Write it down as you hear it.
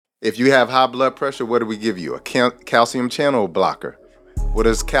If you have high blood pressure, what do we give you? A calcium channel blocker. What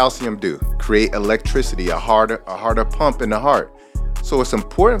does calcium do? Create electricity, a harder pump in the heart. So it's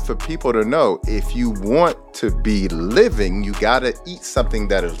important for people to know if you want to be living, you gotta eat something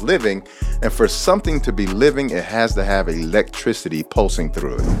that is living. And for something to be living, it has to have electricity pulsing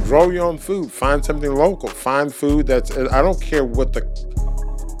through it. Grow your own food. Find something local. Find food that's, I don't care what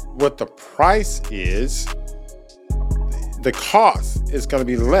the price is. The cost is going to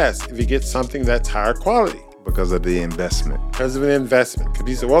be less if you get something that's higher quality. Because of the investment. Because of an investment. Because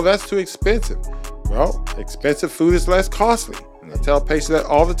you say, well, that's too expensive. Well, expensive food is less costly. I tell patients that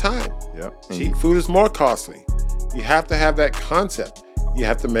all the time. Yep. Cheap food is more costly. You have to have that concept. You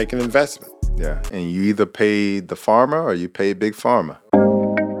have to make an investment. Yeah. And you either pay the farmer or you pay Big Pharma.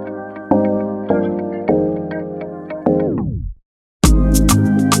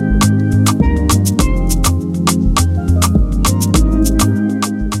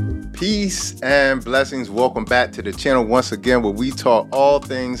 Peace and blessings. Welcome back to the channel once again, where we talk all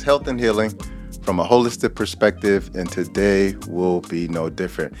things health and healing from a holistic perspective. And today will be no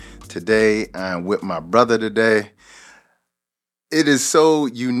different. Today I'm with my brother today. It is so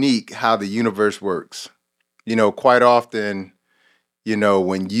unique how the universe works. You know, quite often,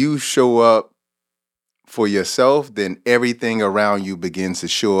 when you show up for yourself, then everything around you begins to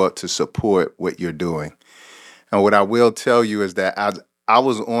show up to support what you're doing. And what I will tell you is that I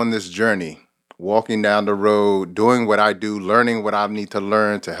was on this journey, walking down the road, doing what I do, learning what I need to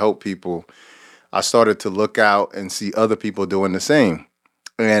learn to help people. I started to look out and see other people doing the same.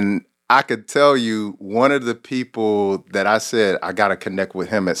 And I could tell you one of the people that I said I got to connect with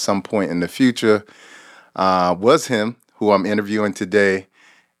him at some point in the future was him, who I'm interviewing today.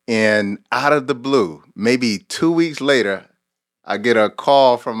 And out of the blue, maybe 2 weeks later, I get a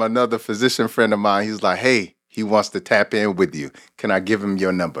call from another physician friend of mine. He's like, hey, he wants to tap in with you. Can I give him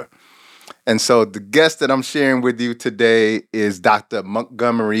your number? And so the guest that I'm sharing with you today is Dr.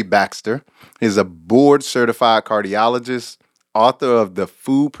 Montgomery Baxter. He's a board-certified cardiologist, author of The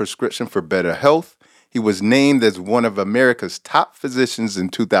Food Prescription for Better Health. He was named as one of America's top physicians in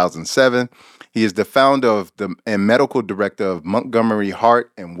 2007. He is the founder and medical director of Montgomery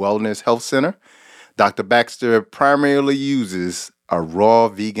Heart and Wellness Health Center. Dr. Baxter primarily uses a raw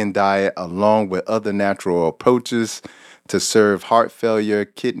vegan diet along with other natural approaches to serve heart failure,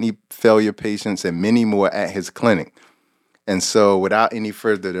 kidney failure patients, and many more at his clinic. And so without any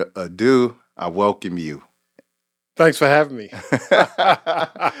further ado, I welcome you. Thanks for having me.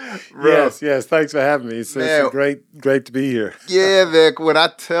 Yes, thanks for having me. It's great to be here. Yeah, Vic, when I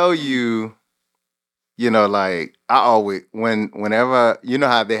tell you, I always, whenever, you know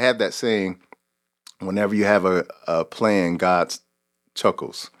how they have that saying, whenever you have a plan, God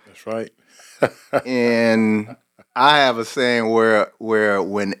chuckles. That's right. And I have a saying where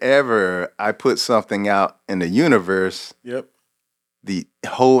whenever I put something out in the universe, yep, the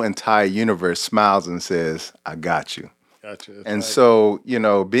whole entire universe smiles and says, I got you. Gotcha. That's and right.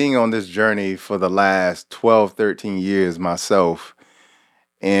 So, being on this journey for the last 12, 13 years myself,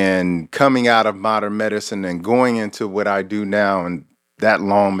 and coming out of modern medicine and going into what I do now, and that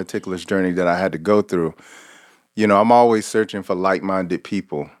long, meticulous journey that I had to go through, I'm always searching for like-minded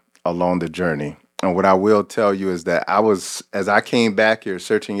people along the journey. And what I will tell you is that as I came back here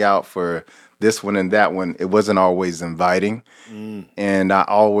searching out for this one and that one, it wasn't always inviting. And I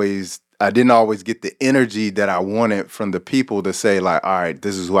didn't always get the energy that I wanted from the people to say, like, all right,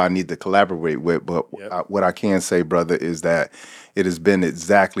 this is who I need to collaborate with. But what I can say, brother, is that it has been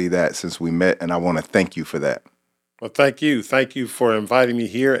exactly that since we met. And I want to thank you for that. Well, thank you. Thank you for inviting me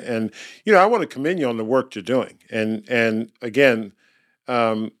here. And, I want to commend you on the work you're doing. And again,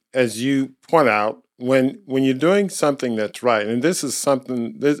 as you point out, when you're doing something that's right, and this is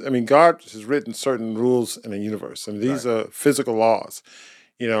something, God has written certain rules in the universe. I mean, these are physical laws.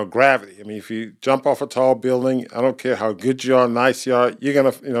 Gravity. I mean, if you jump off a tall building, I don't care how good you are, nice you are, you're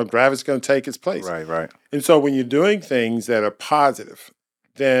going to, gravity's going to take its place. Right. And so when you're doing things that are positive,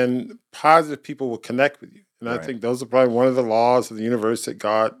 then positive people will connect with you. And I think those are probably one of the laws of the universe that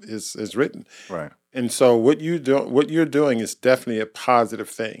God has written. Right. And so what you're doing is definitely a positive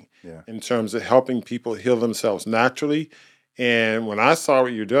thing in terms of helping people heal themselves naturally. And when I saw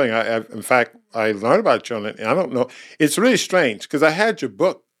what you're doing, in fact, I learned about you on it. And I don't know, it's really strange because I had your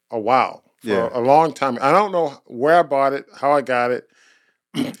book a while, for a long time. I don't know where I bought it, how I got it.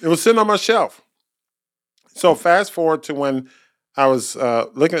 It was sitting on my shelf. So fast forward to when I was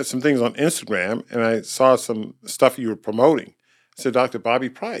looking at some things on Instagram, and I saw some stuff you were promoting. I said, Dr. Bobby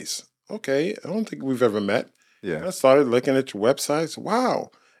Price. Okay, I don't think we've ever met. Yeah. And I started looking at your website. I said,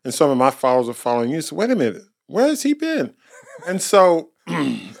 wow. And some of my followers are following you. So wait a minute, where has he been? And so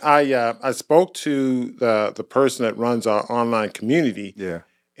I spoke to the person that runs our online community, Yeah.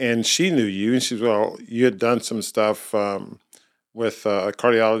 and she knew you, and she said, well, you had done some stuff with a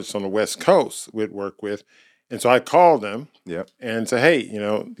cardiologist on the West Coast we'd work with, and so I called them Yep. and said, hey, you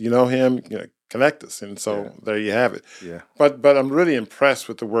know him, connect us, and Yeah. so there you have it. Yeah. But I'm really impressed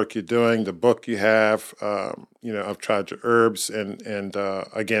with the work you're doing, the book you have. I've tried your herbs, and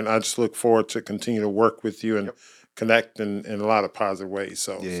again, I just look forward to continue to work with you and Yep. connect in a lot of positive ways.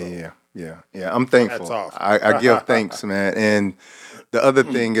 So, Yeah. so Yeah. Yeah. Yeah. I'm hats thankful. off. I give thanks, man. And the other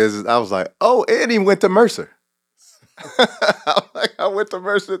thing is, I was like, oh, and he went to Mercer. I went to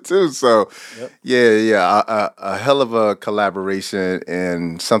Mercer too. So, Yep. yeah, a hell of a collaboration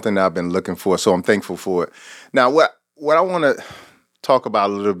and something that I've been looking for. So I'm thankful for it. Now, what I want to talk about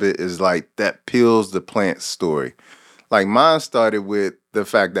a little bit is like that pills the plant story. Like mine started with the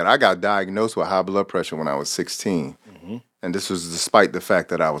fact that I got diagnosed with high blood pressure when I was 16. Hmm. And this was despite the fact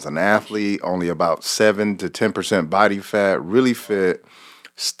that I was an athlete, only about 7 to 10% body fat, really fit,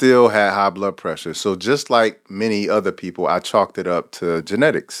 still had high blood pressure. So just like many other people, I chalked it up to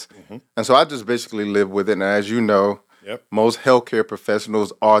genetics. Hmm. And so I just basically lived with it. And as you know, Yep. most healthcare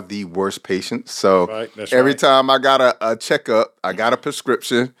professionals are the worst patients. So That's right. That's every right. time I got a checkup, I got a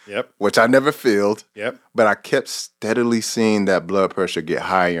prescription, Yep. which I never filled. Yep. But I kept steadily seeing that blood pressure get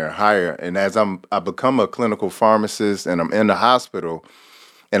higher and higher. And as I become a clinical pharmacist and I'm in the hospital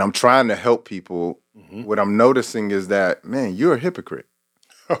and I'm trying to help people, Hmm. what I'm noticing is that, man, you're a hypocrite.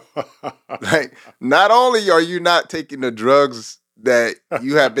 Like, not only are you not taking the drugs that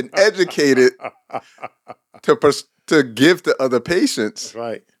you have been educated to give to other patients, That's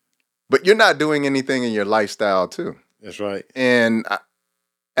right. but you're not doing anything in your lifestyle too. That's right. And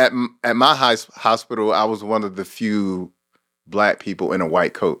at my hospital, I was one of the few black people in a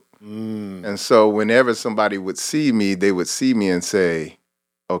white coat. Mm. And so whenever somebody would see me, they would see me and say,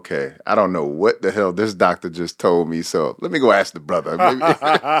 okay, I don't know what the hell this doctor just told me. So let me go ask the brother. Maybe.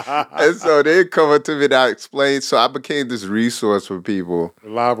 And so they'd come up to me and I explained. So I became this resource for people.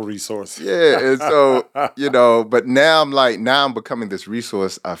 Reliable resource. Yeah. And so, but now I'm becoming this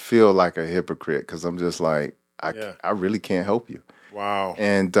resource. I feel like a hypocrite because I'm just like, Yeah. I really can't help you. Wow.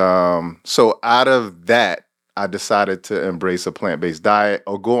 And so out of that, I decided to embrace a plant-based diet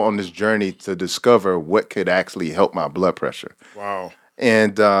or go on this journey to discover what could actually help my blood pressure. Wow.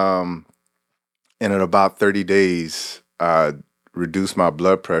 And in about 30 days, I reduced my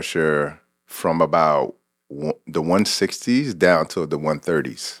blood pressure from about the 160s down to the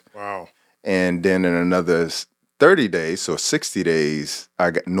 130s. Wow. And then in another 30 days, so 60 days,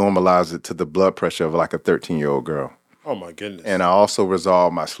 I normalized it to the blood pressure of like a 13-year-old girl. Oh my goodness. And I also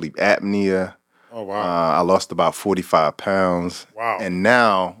resolved my sleep apnea. Oh wow. I lost about 45 pounds. Wow. And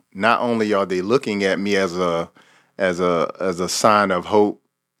now, not only are they looking at me as a sign of hope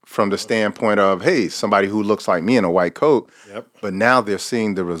from the standpoint of, hey, somebody who looks like me in a white coat, Yep. but now they're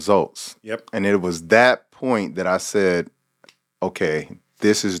seeing the results. Yep. And it was that point that I said, okay,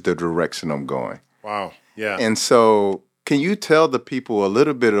 this is the direction I'm going. Wow. Yeah. And so, can you tell the people a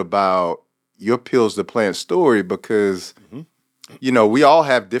little bit about your Pills to Plant story? Because we all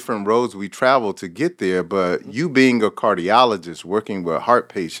have different roads we travel to get there, but you being a cardiologist, working with heart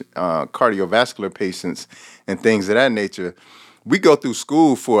patient, cardiovascular patients and things of that nature, we go through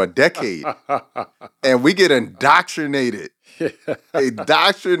school for a decade and we get indoctrinated to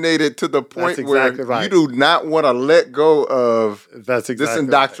the point exactly where right. you do not want to let go of That's exactly this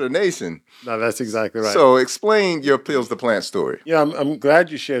indoctrination. Right. No, that's exactly right. So explain your Pills to Plant story. Yeah, I'm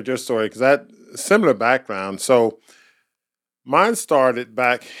glad you shared your story because that similar background. So mine started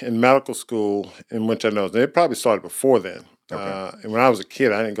back in medical school in which I know. It probably started before then. Okay. And when I was a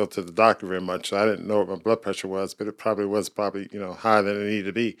kid, I didn't go to the doctor very much. So I didn't know what my blood pressure was, but it probably was higher than it needed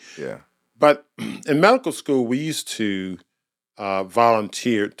to be. Yeah. But in medical school, we used to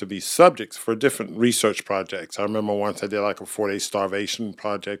volunteer to be subjects for different research projects. I remember once I did like a 4-day starvation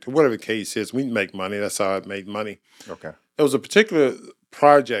project, or whatever the case is. We make money. That's how I made money. Okay. There was a particular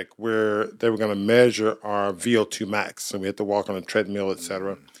project where they were going to measure our VO2 max, and we had to walk on a treadmill,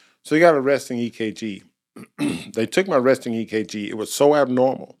 etc. So they got a resting EKG. They took my resting EKG. It was so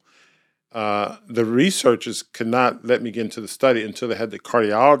abnormal. The researchers could not let me get into the study until they had the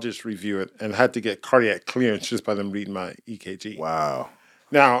cardiologist review it and had to get cardiac clearance just by them reading my EKG. Wow.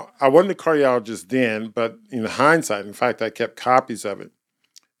 Now, I wasn't a cardiologist then, but in hindsight, in fact, I kept copies of it.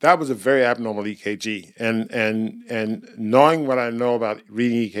 That was a very abnormal EKG. And knowing what I know about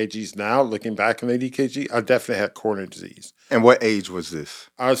reading EKGs now, looking back on that EKG, I definitely had coronary disease. And what age was this?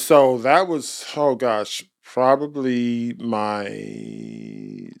 So that was, probably my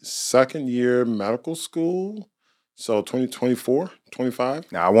second year medical school. So 2024,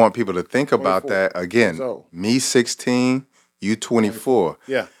 25, Now I want people to think about 24 that again. years old. Me 16, you 24.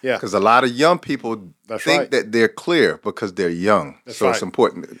 Yeah, yeah. Because a lot of young people That's think right. that they're clear because they're young. That's So it's right.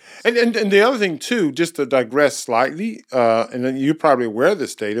 important. And the other thing too, just to digress slightly, and then you're probably aware of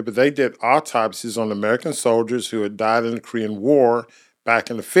this data, but they did autopsies on American soldiers who had died in the Korean War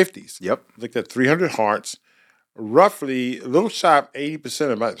back in the 50s. Yep. Looked at 300 hearts. Roughly a little shy of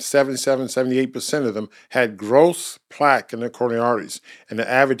 80%, about 77, 78% of them had gross plaque in their coronary arteries, and the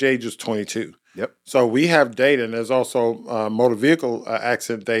average age was 22. Yep. So we have data, and there's also motor vehicle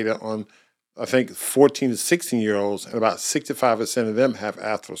accident data on, I think, 14 to 16-year-olds, and about 65% of them have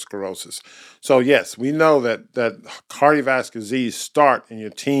atherosclerosis. So yes, we know that cardiovascular disease start in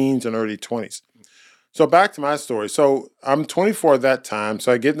your teens and early 20s. So back to my story. So I'm 24 at that time.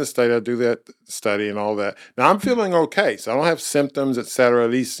 So I get in the study, I do that study and all that. Now I'm feeling okay. So I don't have symptoms, et cetera,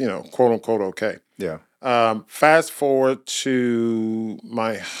 at least, quote unquote, okay. Yeah. Fast forward to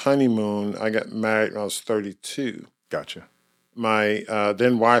my honeymoon. I got married when I was 32. Gotcha. My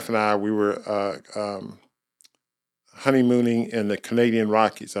then wife and I, we were honeymooning in the Canadian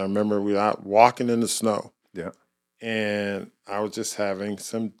Rockies. I remember we were out walking in the snow. Yeah. And I was just having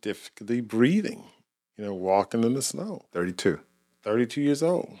some difficulty breathing. Walking in the snow. 32. 32 years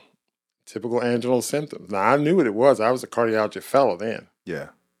old. Typical anginal symptoms. Now, I knew what it was. I was a cardiology fellow then. Yeah.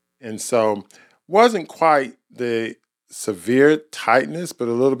 And so wasn't quite the severe tightness, but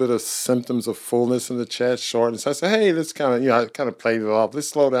a little bit of symptoms of fullness in the chest, shortness. I said, hey, let's kind of, I kind of played it off. Let's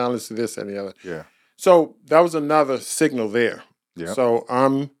slow down. Let's do this and the other. Yeah. So that was another signal there. Yeah. So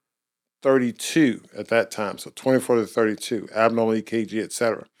I'm 32 at that time. So 24 to 32, abnormal EKG, et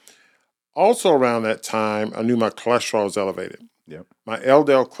cetera. Also around that time, I knew my cholesterol was elevated. Yep. My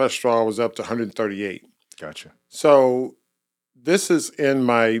LDL cholesterol was up to 138. Gotcha. So this is in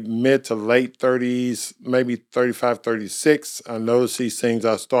my mid to late 30s, maybe 35, 36. I noticed these things.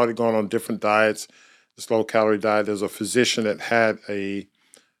 I started going on different diets, this low-calorie diet. There's a physician that had a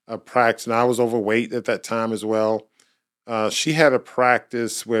practice, and I was overweight at that time as well. She had a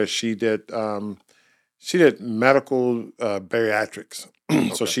practice where she did medical bariatrics. Okay.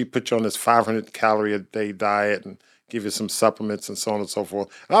 So she put you on this 500 calorie a day diet and give you some supplements and so on and so forth.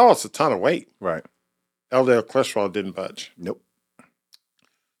 And I lost a ton of weight. Right. LDL cholesterol didn't budge. Nope.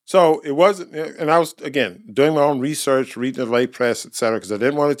 So it wasn't, and I was, again, doing my own research, reading the lay press, et cetera, because I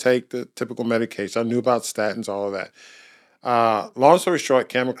didn't want to take the typical medication. I knew about statins, all of that. Long story short,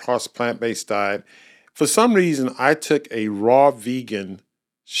 came across a plant-based diet. For some reason, I took a raw vegan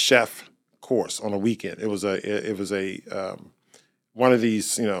chef course on a weekend. It was a one of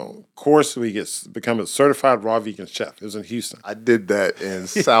these, courses where you become a certified raw vegan chef. It was in Houston. I did that in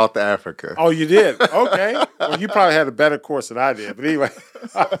South Africa. Oh, you did? Okay. Well, you probably had a better course than I did. But anyway.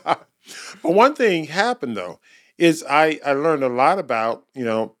 But one thing happened, though, is I learned a lot about,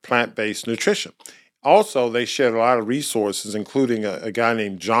 plant-based nutrition. Also, they shared a lot of resources, including a guy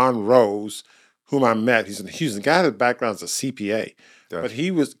named John Rose, whom I met. He's in Houston. The guy had a background as a CPA, but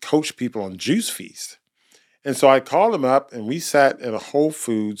he was coached people on Juice Feast. And so I called him up, and we sat in a Whole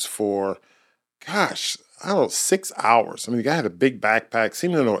Foods for, I don't know, 6 hours. I mean, the guy had a big backpack,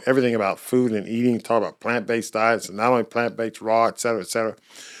 seemed to know everything about food and eating, talk about plant-based diets, and not only plant-based, raw, et cetera, et cetera.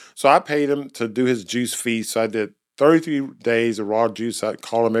 So I paid him to do his Juice Feast. So I did 33 days of raw juice. I'd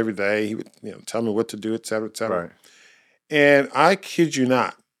call him every day. He would tell me what to do, et cetera, et cetera. Right. And I kid you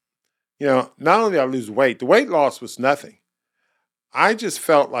not, not only did I lose weight, the weight loss was nothing. I just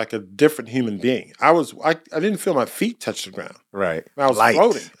felt like a different human being. I didn't feel my feet touch the ground. Right. I was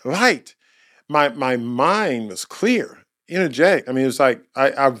floating. Light. My mind was clear, energetic. I mean, it was like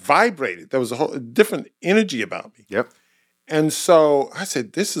I vibrated. There was a different energy about me. Yep. And so I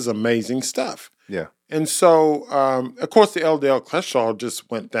said, this is amazing stuff. Yeah. And so, of course, the LDL cholesterol just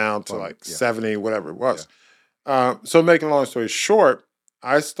went down to 70, whatever it was. Yeah. So making a long story short,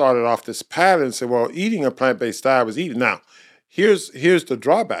 I started off this pattern and said, well, eating a plant-based diet was eating. Now, here's the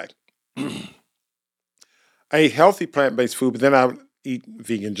drawback. I ate healthy plant-based food, but then I would eat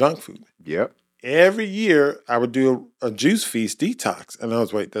vegan junk food. Yep. Every year, I would do a Juice Feast detox. And I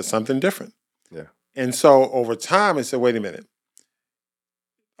was, wait, there's something different. Yeah. And so over time, I said, wait a minute.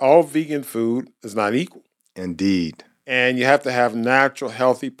 All vegan food is not equal. Indeed. And you have to have natural,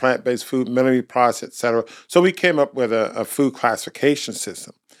 healthy, plant-based food, minimally processed, et cetera. So we came up with a food classification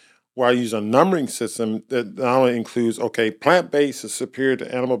system where I use a numbering system that not only includes, plant-based is superior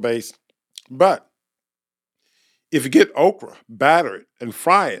to animal-based, but if you get okra, batter it, and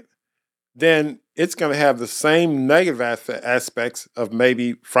fry it, then it's going to have the same negative aspects of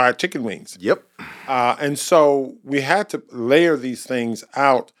maybe fried chicken wings. Yep. And so we had to layer these things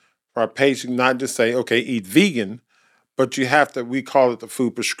out for our patients, not just say, eat vegan, but you have to, we call it the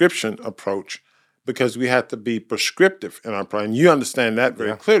food prescription approach, because we have to be prescriptive in our plan. You understand that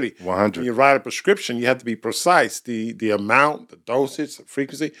very clearly. 100. When you write a prescription, you have to be precise, the amount, the dosage, the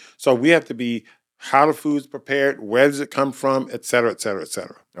frequency. So we have to be how the food's prepared, where does it come from, et cetera, et cetera, et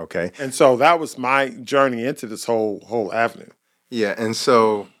cetera. Okay. And so that was my journey into this whole avenue. Yeah, and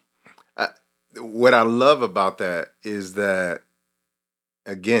so what I love about that is that,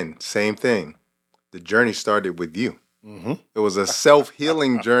 again, same thing. The journey started with you. Mm-hmm. It was a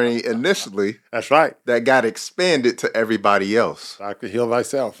self-healing journey initially. That's right. That got expanded to everybody else. Dr. Heal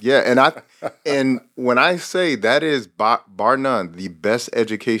Thyself. Yeah, and when I say that is bar none the best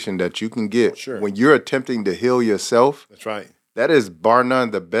education that you can get when you're attempting to heal yourself. That's right. That is bar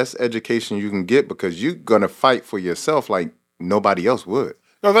none the best education you can get, because you're gonna fight for yourself like nobody else would.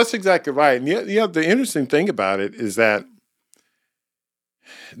 No, that's exactly right. And the interesting thing about it is that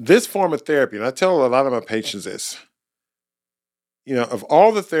this form of therapy, and I tell a lot of my patients this, of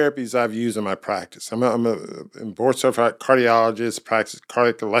all the therapies I've used in my practice, I'm a board-certified cardiologist, practice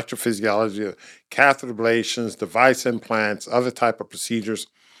cardiac electrophysiology, catheter ablations, device implants, other type of procedures.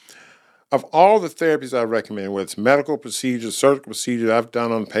 Of all the therapies I recommend, whether it's medical procedures, surgical procedures I've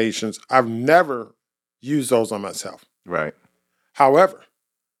done on patients, I've never used those on myself. Right. However,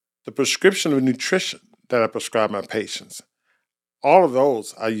 the prescription of nutrition that I prescribe my patients, all of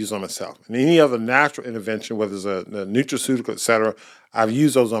those I use on myself. And any other natural intervention, whether it's a nutraceutical, et cetera, I've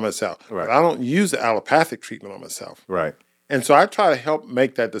used those on myself. Right. But I don't use the allopathic treatment on myself. Right. And so I try to help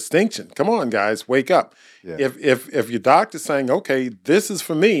make that distinction. Come on, guys, wake up. Yeah. If your doctor's saying, okay, this is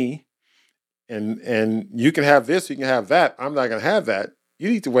for me, and you can have this, you can have that, I'm not going to have that, you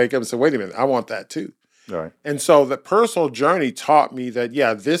need to wake up and say, wait a minute, I want that too. Right. And so the personal journey taught me that,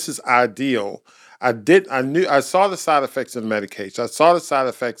 yeah, this is ideal. I saw the side effects of the medication. I saw the side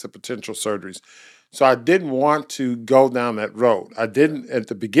effects of potential surgeries. So I didn't want to go down that road. At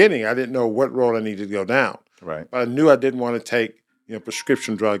the beginning, I didn't know what road I needed to go down. Right. But I knew I didn't want to take,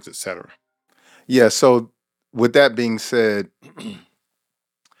 prescription drugs, et cetera. Yeah. So with that being said,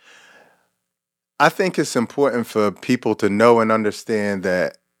 I think it's important for people to know and understand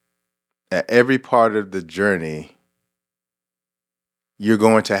that at every part of the journey, you're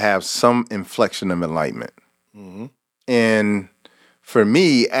going to have some inflection of enlightenment. Mm-hmm. And for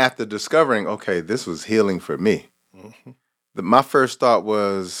me, after discovering, okay, this was healing for me, my first thought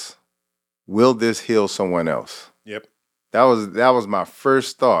was, will this heal someone else? Yep. That was my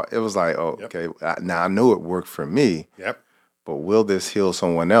first thought. It was like, oh, okay, now I know it worked for me. Yep. But will this heal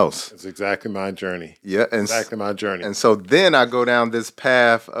someone else? That's exactly my journey. Yeah. And exactly my journey. And so then I go down this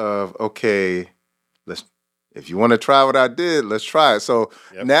path of, okay, if you want to try what I did, let's try it. So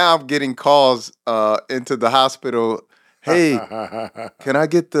now I'm getting calls into the hospital. Hey, can I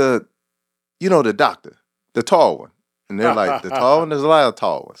get the doctor, the tall one? And they're like, the tall one? There's a lot of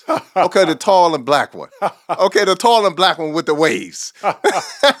tall ones. Okay, the tall and black one. Okay, the tall and black one with the waves.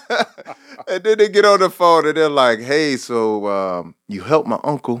 And then they get on the phone and they're like, hey, so you helped my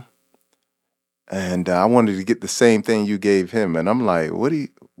uncle. And I wanted to get the same thing you gave him. And I'm like,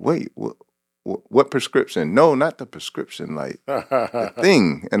 what prescription? No, not the prescription, like the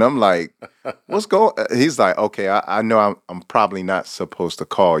thing. And I'm like, what's going on? He's like, okay, I know I'm probably not supposed to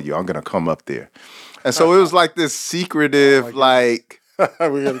call you. I'm going to come up there. And so it was like this secretive, like.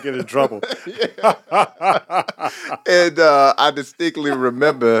 We're going to get in trouble. And I distinctly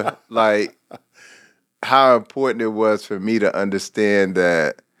remember like how important it was for me to understand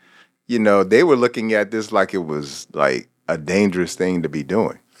that, they were looking at this like it was like a dangerous thing to be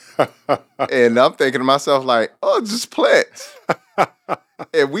doing. And I'm thinking to myself like, oh, just plants.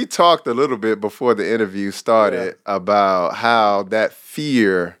 And we talked a little bit before the interview started about how that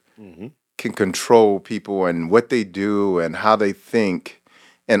fear can control people and what they do and how they think,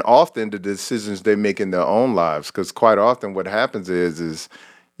 and often the decisions they make in their own lives. Because quite often what happens is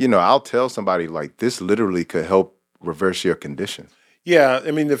I'll tell somebody like, this literally could help reverse your condition. Yeah,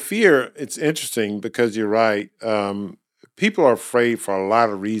 I mean, the fear, it's interesting because you're right. People are afraid for a lot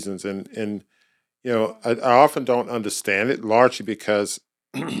of reasons. And I often don't understand it, largely because,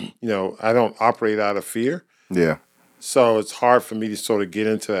 I don't operate out of fear. Yeah. So it's hard for me to sort of get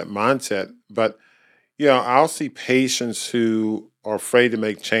into that mindset. But, I'll see patients who are afraid to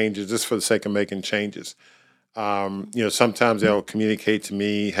make changes just for the sake of making changes. Sometimes they'll communicate to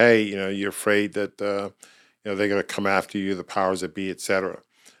me, hey, you're afraid that, they're going to come after you, the powers that be, et cetera.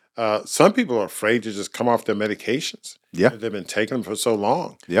 Some people are afraid to just come off their medications. Yeah. They've been taking them for so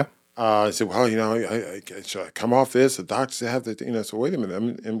long. Yeah. I said, well, should I come off this? The doctors have to, so wait a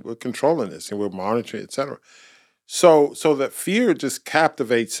minute, and we're controlling this and we're monitoring, et cetera. So that fear just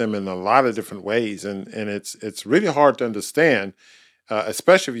captivates him in a lot of different ways, and it's really hard to understand,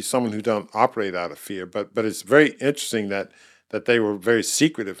 especially if you're someone who don't operate out of fear. But it's very interesting that they were very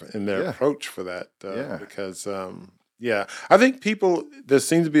secretive in their Yeah. approach for that, Yeah. because yeah, I think people there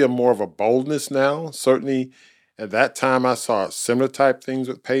seems to be a more of a boldness now. Certainly, at that time, I saw similar type things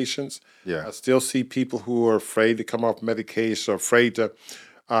with patients. Yeah. I still see people who are afraid to come off medication or afraid to.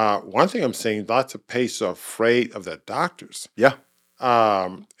 One thing I'm seeing, lots of patients are afraid of their doctors, Yeah.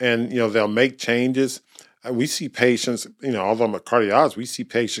 and they'll make changes. We see patients, although I'm a cardiologist, we see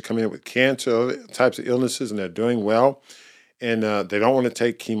patients come in with cancer, other types of illnesses, and they're doing well, and they don't want to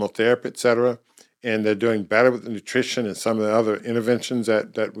take chemotherapy, et cetera, and they're doing better with the nutrition and some of the other interventions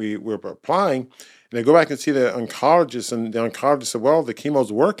that we're applying. And they go back and see the oncologist, and the oncologist said, "Well, the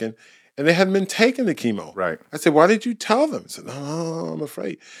chemo's working," and they hadn't been taking the chemo. Right. I said, "Why did you tell them?" I said, "No, I'm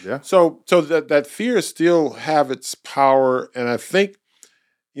afraid." Yeah. So that fear still have its power, and I think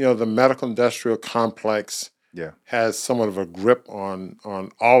the medical industrial complex Yeah. has somewhat of a grip on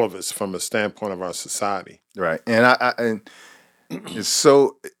all of us from a standpoint of our society. Right. And and it's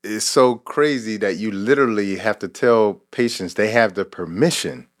so crazy that you literally have to tell patients they have the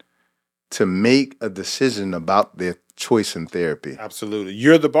permission to make a decision about their choice in therapy. Absolutely,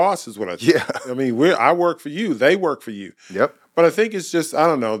 you're the boss, is what I think. Yeah. I mean, I work for you, they work for you. Yep. But I think it's just, I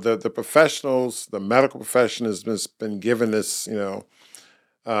don't know, the professionals, the medical profession has been given this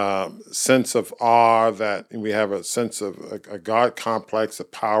sense of awe, that we have a sense of a God complex, a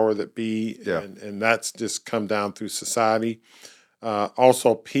power that be, Yeah. and that's just come down through society.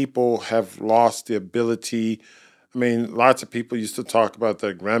 Also, people have lost the ability. I mean, lots of people used to talk about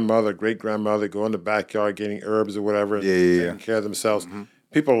their grandmother, great grandmother, go in the backyard getting herbs or whatever, and Yeah. Yeah. taking care of themselves. Hmm.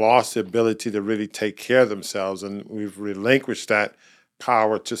 People lost the ability to really take care of themselves, and we've relinquished that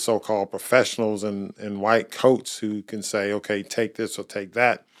power to so-called professionals in white coats who can say, "Okay, take this or take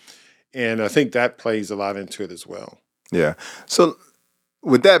that," and I think that plays a lot into it as well. Yeah. So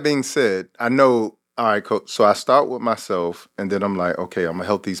with that being said, I know, all right, coach. So I start with myself, and then I'm like, okay, I'm gonna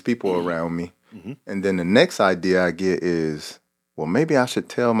help these people around me. Mhm. And then the next idea I get is, well, maybe I should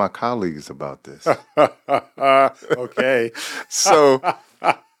tell my colleagues about this. Okay. So,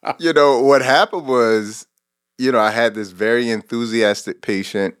 what happened was, I had this very enthusiastic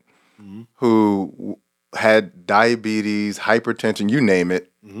patient Mhm. who had diabetes, hypertension, you name it,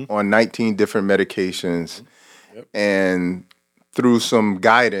 Mhm. on 19 different medications. Yep. And through some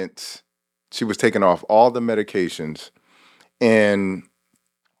guidance, she was taking off all the medications. And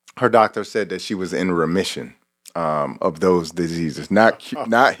her doctor said that she was in remission of those diseases, not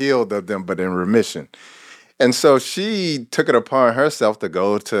healed of them, but in remission. And so she took it upon herself to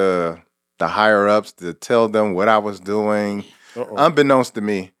go to the higher ups to tell them what I was doing, Uh-oh. unbeknownst to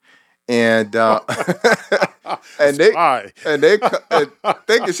me. And and Spy. they and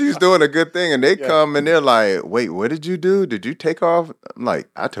thinking she's doing a good thing, and they Yeah. come and they're like, "Wait, what did you do? Did you take off?" I'm like,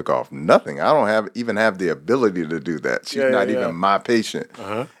 "I took off nothing. I don't even have the ability to do that. She's Yeah, not yeah. even my patient."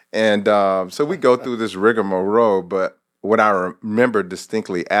 Uh-huh. And so we go through this rigmarole, but what I remember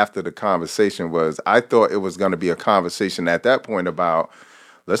distinctly after the conversation was I thought it was going to be a conversation at that point about,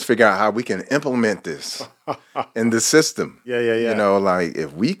 let's figure out how we can implement this in the system. Yeah. Like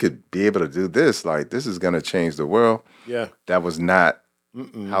if we could be able to do this, like this is going to change the world. Yeah. That was not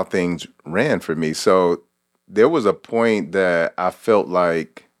Mm-mm. how things ran for me. So there was a point that I felt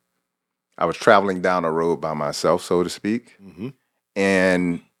like I was traveling down a road by myself, so to speak. Mm-hmm.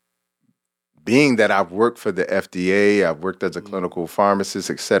 And being that I've worked for the FDA, I've worked as a Mhm. clinical pharmacist,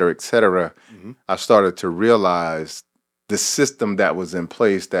 et cetera, Mm-hmm. I started to realize the system that was in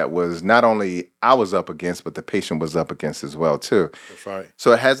place that was not only I was up against, but the patient was up against as well, too. That's right.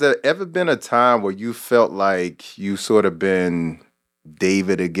 So has there ever been a time where you felt like you sort of been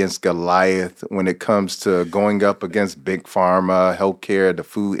David against Goliath when it comes to going up against big pharma, healthcare, the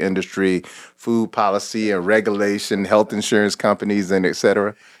food industry, food policy and regulation, health insurance companies, and et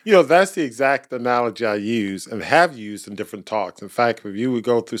cetera? That's the exact analogy I use and have used in different talks. In fact, if you would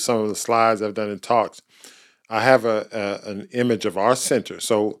go through some of the slides I've done in talks, I have an image of our center.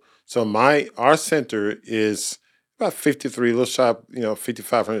 So our center is about 53, little shop,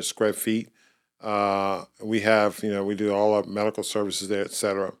 5,500 square feet. We have, we do all our medical services there, et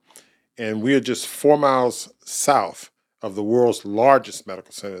cetera. And we are just 4 miles south of the world's largest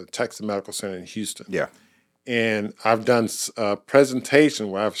medical center, the Texas Medical Center in Houston. Yeah. And I've done a presentation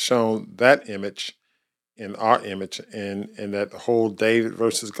where I've shown that image and our image and that whole David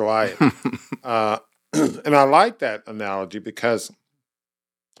versus Goliath. And I like that analogy because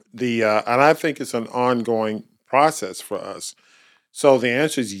and I think it's an ongoing process for us. So the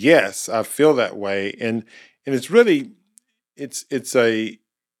answer is yes, I feel that way. And And it's really it's a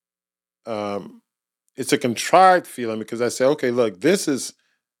it's a contrived feeling because I say, okay, look, this is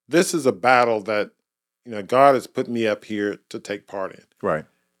a battle that God has put me up here to take part in. Right.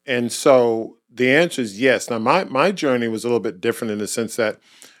 And so the answer is yes. Now my journey was a little bit different in the sense that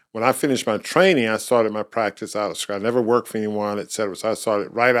when I finished my training, I started my practice out of scratch. I never worked for anyone, et cetera. So I started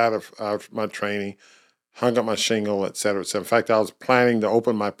right out of my training, hung up my shingle, et cetera, et cetera. In fact, I was planning to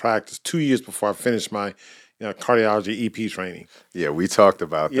open my practice 2 years before I finished my cardiology EP training. Yeah, we talked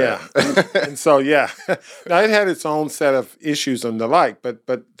about Yeah. that. And so, yeah, now it had its own set of issues and the like, but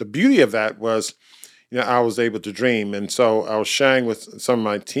the beauty of that was, I was able to dream. And so I was sharing with some of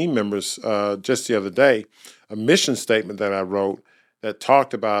my team members just the other day a mission statement that I wrote that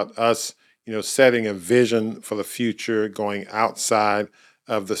talked about us, setting a vision for the future, going outside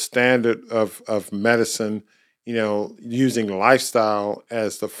of the standard of medicine, using lifestyle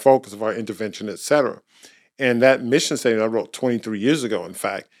as the focus of our intervention, et cetera. And that mission statement I wrote 23 years ago, in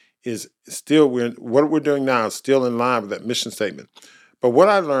fact, is still what we're doing now is still in line with that mission statement. But what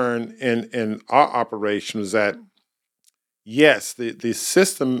I learned in our operation is that yes, the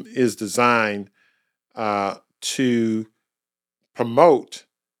system is designed to promote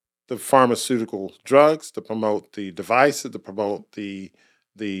the pharmaceutical drugs, to promote the devices, to promote the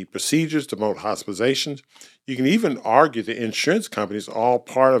procedures, to promote hospitalizations. You can even argue the insurance companies are all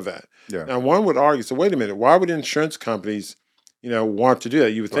part of that. Yeah. Now, one would argue, so wait a minute, why would insurance companies, want to do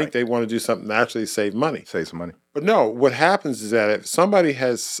that? You would think Right. they want to do something to actually save money. Save some money. But no, what happens is that if somebody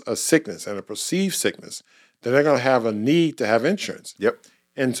has a sickness and a perceived sickness, then they're going to have a need to have insurance. Yep.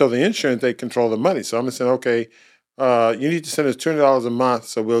 And so the insurance, they control the money. So I'm going to say, okay, you need to send us $200 a month,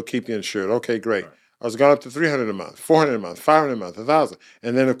 so we'll keep you insured. Okay, great. Right. I was going up to $300 a month, $400 a month, $500 a month, $1,000.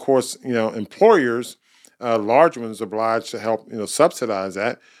 And then, of course, employers, large ones, are obliged to help, subsidize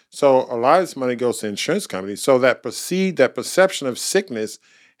that. So a lot of this money goes to insurance companies. So that perception of sickness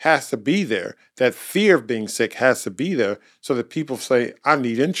has to be there. That fear of being sick has to be there so that people say, I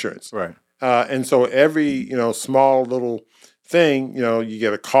need insurance. Right. And so every, small little thing, you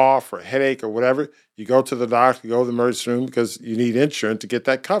get a cough or a headache or whatever, you go to the doctor, you go to the emergency room because you need insurance to get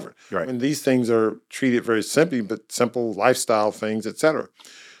that covered. Right. And these things are treated very simply, but simple lifestyle things, et cetera.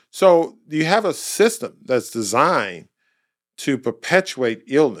 So you have a system that's designed to perpetuate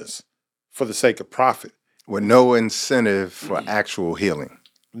illness for the sake of profit. With no incentive for actual healing.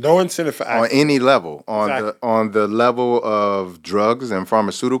 No incentive for On action. any level, Exactly. on the level of drugs and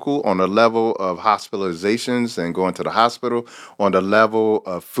pharmaceutical, on the level of hospitalizations and going to the hospital, on the level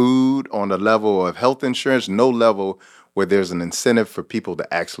of food, on the level of health insurance, no level where there's an incentive for people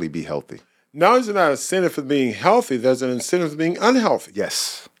to actually be healthy. Not only is there not an incentive for being healthy, there's an incentive for being unhealthy.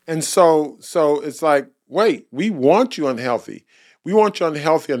 Yes. And so it's like, wait, we want you unhealthy. We want you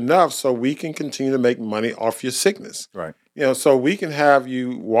unhealthy enough so we can continue to make money off your sickness. Right. So we can have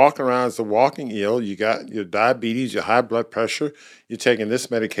you walking around as a walking ill. You got your diabetes, your high blood pressure, you're taking this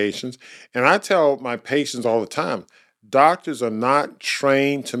medications. And I tell my patients all the time, doctors are not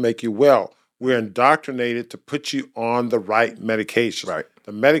trained to make you well. We're indoctrinated to put you on the right medications. Right.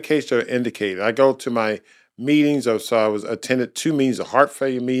 The medications are indicated. I go to my meetings, so I was attended 2 meetings, a heart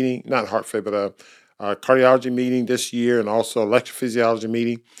failure meeting, not heart failure, but a cardiology meeting this year and also electrophysiology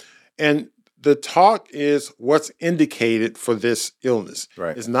meeting. And the talk is what's indicated for this illness.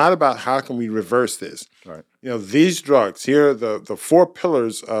 Right. It's not about how can we reverse this. Right. These drugs, here are the 4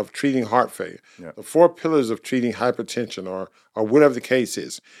 pillars of treating heart failure, Yeah. the 4 pillars of treating hypertension or whatever the case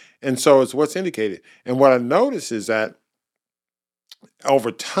is. And so it's what's indicated. And what I notice is that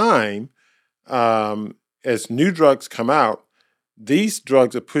over time, as new drugs come out, these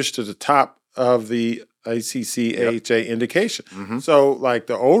drugs are pushed to the top of the ACC AHA indication. Mm-hmm. So like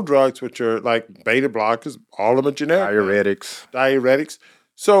the old drugs, which are like beta blockers, all of them are generic. Diuretics.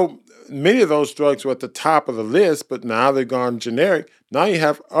 So many of those drugs were at the top of the list, but now they've gone generic. Now you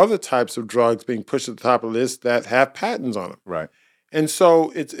have other types of drugs being pushed to the top of the list that have patents on them. Right. And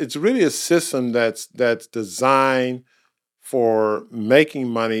so it's really a system that's designed for making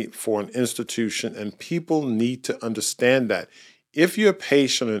money for an institution, and people need to understand that. If you're a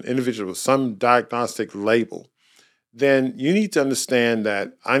patient, an individual with some diagnostic label, then you need to understand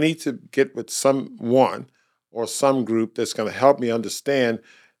that I need to get with someone or some group that's going to help me understand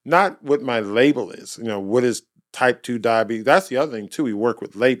not what my label is, what is type 2 diabetes. That's the other thing too. We work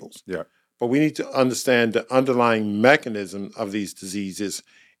with labels. Yeah. But we need to understand the underlying mechanism of these diseases.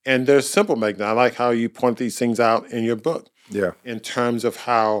 And they're simple mechanisms. I like how you point these things out in your book. Yeah. In terms of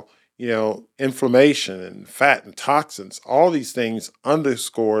how, inflammation and fat and toxins, all these things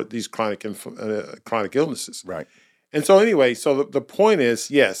underscore these chronic illnesses. Right. And so anyway, so the point is,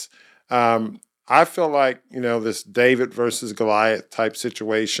 yes, I I feel like, this David versus Goliath type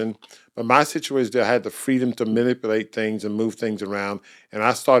situation. But my situation, I had the freedom to manipulate things and move things around. And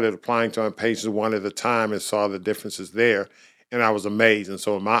I started applying to my patients one at a time and saw the differences there. And I was amazed. And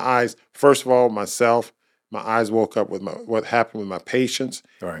so my eyes, first of all, myself, my eyes woke up with what happened with my patients,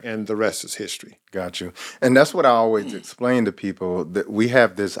 Right. and the rest is history. Got you. And that's what I always explain to people, that we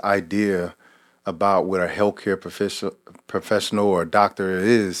have this idea about what a healthcare professional or doctor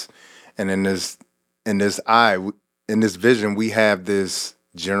is, and in this vision, we have this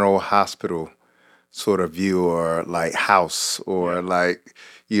general hospital sort of view, or like house, or like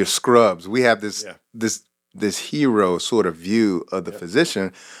your scrubs. We have this hero sort of view of the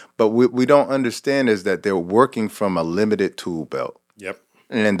physician, but what we don't understand is that they're working from a limited tool belt. Yep.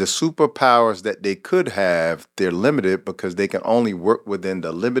 And the superpowers that they could have, they're limited because they can only work within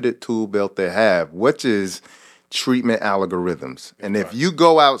the limited tool belt they have, which is treatment algorithms. And if you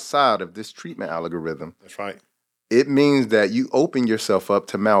go outside of this treatment algorithm, that's right, it means that you open yourself up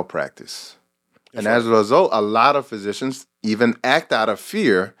to malpractice. And as a result, a lot of physicians even act out of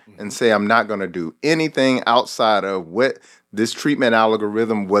fear and say, I'm not going to do anything outside of what this treatment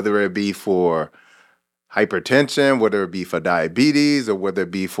algorithm, whether it be for hypertension, whether it be for diabetes, or whether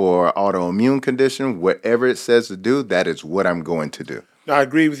it be for autoimmune condition, whatever it says to do, that is what I'm going to do. No, I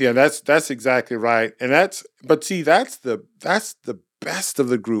agree with you. And that's exactly right. And that's the best of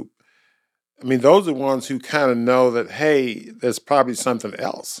the group. I mean, those are the ones who kind of know that, hey, there's probably something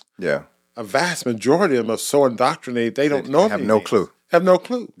else. Yeah. A vast majority of them are so indoctrinated, they don't know. Have no clue. Have no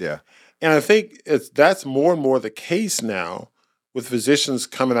clue. Yeah. And I think that's more and more the case now with physicians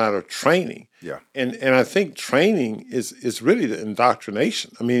coming out of training. Yeah. And I think training is really the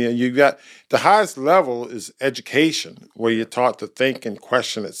indoctrination. I mean, you got the highest level is education, where you're taught to think and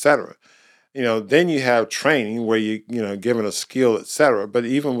question, et cetera. Then you have training where given a skill, et cetera. But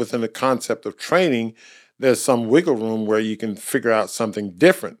even within the concept of training, there's some wiggle room where you can figure out something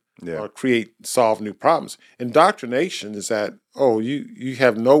different. Yeah. Or solve new problems. Indoctrination is that, you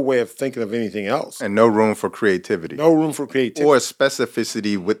have no way of thinking of anything else. And no room for creativity. No room for creativity. Or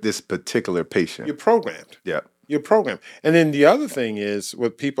specificity with this particular patient. You're programmed. Yeah. You're programmed. And then the other thing is,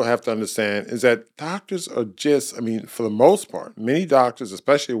 what people have to understand is that doctors are for the most part, many doctors,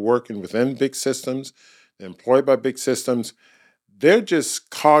 especially working within big systems, employed by big systems, they're just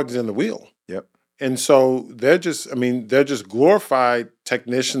cogs in the wheel. Yep. And so they're just glorified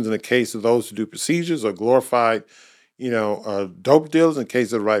technicians in the case of those who do procedures, or glorified, dope dealers in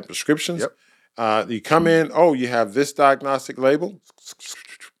case of the right prescriptions. Yep. You come in, you have this diagnostic label.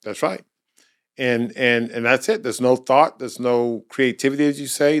 That's right. And that's it. There's no thought. There's no creativity, as you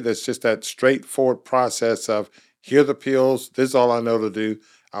say. There's just that straightforward process of, here are the pills. This is all I know to do.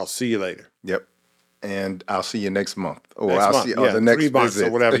 I'll see you later. Yep. And I'll see you next month. Or the next 3 months visit.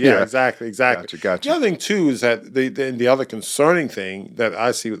 Or whatever. Yeah, exactly. Gotcha. The other thing, too, is that the other concerning thing that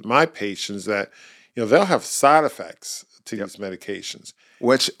I see with my patients, that they'll have side effects to these medications.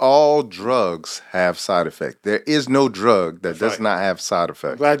 Which all drugs have side effects. There is no drug that does not have side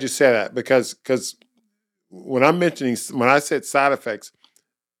effects. I'm glad you said that, because when I said side effects,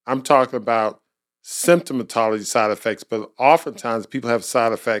 I'm talking about symptomatology side effects, but oftentimes people have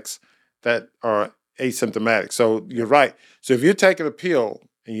side effects that are asymptomatic. So you're right. So if you're taking a pill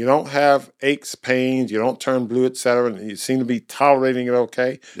and you don't have aches, pains, you don't turn blue, et cetera, and you seem to be tolerating it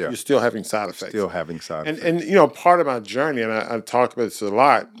okay, you're still having side effects. Still having side effects. And part of my journey, and I talk about this a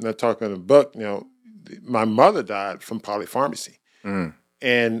lot, and I talk about in the book, my mother died from polypharmacy. Mm.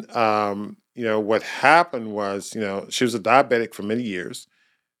 And, what happened was, she was a diabetic for many years,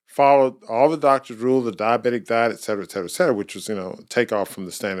 followed all the doctor's rules, the diabetic diet, et cetera, et cetera, et cetera, which was, take off from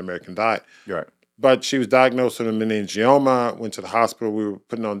the standard American diet. Right. But she was diagnosed with a meningioma, went to the hospital. We were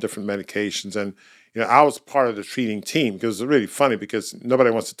putting on different medications. And, I was part of the treating team, because it was really funny, because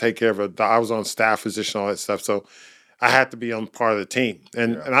nobody wants to take care of her. I was on staff physician, all that stuff. So I had to be on part of the team.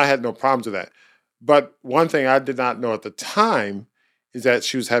 And I had no problems with that. But one thing I did not know at the time is that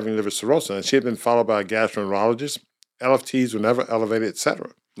she was having liver cirrhosis. And she had been followed by a gastroenterologist. LFTs were never elevated, et cetera.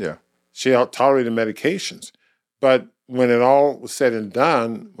 Yeah. She tolerated medications. But when it all was said and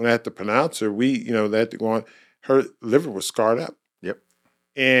done, when I had to pronounce her, they had to go on, her liver was scarred up. Yep.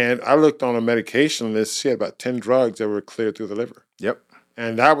 And I looked on a medication list. She had about 10 drugs that were cleared through the liver. Yep.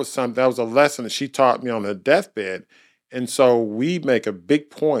 And that was a lesson that she taught me on her deathbed. And so we make a big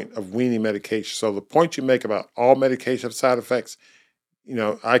point of weaning medication. So the point you make about all medication have side effects,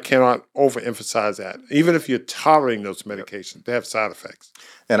 I cannot overemphasize that. Even if you're tolerating those medications, they have side effects.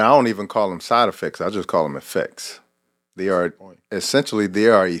 And I don't even call them side effects. I just call them effects. They are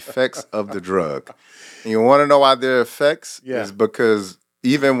effects of the drug. And you want to know why they're effects? Yeah. Is because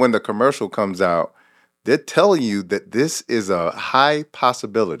even when the commercial comes out, they're telling you that this is a high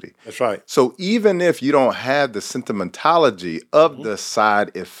possibility. That's right. So even if you don't have the sentimentology of the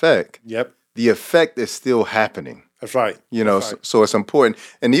side effect, Yep. the effect is still happening. That's right. You know, That's right. so it's important.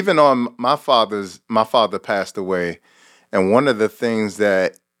 And even on my father passed away, and one of the things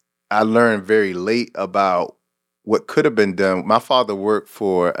that I learned very late about what could have been done. My father worked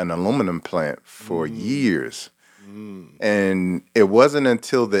for an aluminum plant for years. And it wasn't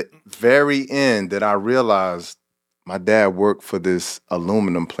until the very end that I realized my dad worked for this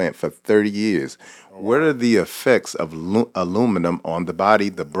aluminum plant for 30 years. What are the effects of aluminum on the body,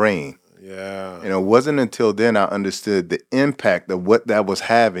 the brain? Yeah. And it wasn't until then I understood the impact of what that was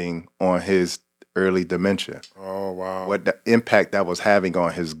having on his early dementia, Oh, wow. what the impact that was having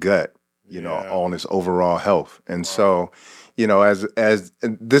on his gut, on his overall health. And so, as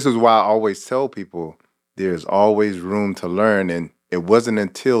and this is why I always tell people there's always room to learn. And it wasn't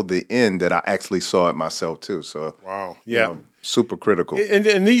until the end that I actually saw it myself too. So, Wow. Yeah. super critical.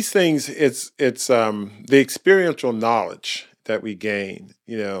 And these things, it's the experiential knowledge that we gain.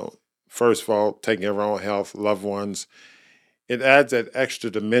 First of all, taking care of our own health, loved ones. It adds that extra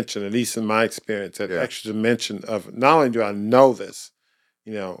dimension, at least in my experience, that Yeah. extra dimension of not only do I know this,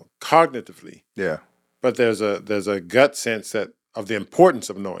 cognitively, Yeah. but there's a gut sense that of the importance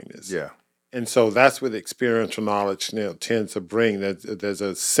of knowing this. Yeah. And so that's what experiential knowledge tends to bring. There's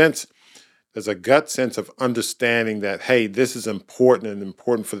a gut sense of understanding that, hey, this is important and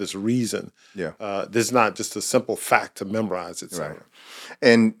important for this reason. Yeah. This is not just a simple fact to memorize, etc. Right.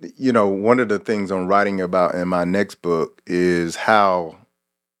 And, one of the things I'm writing about in my next book is how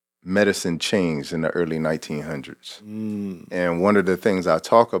medicine changed in the early 1900s. And one of the things I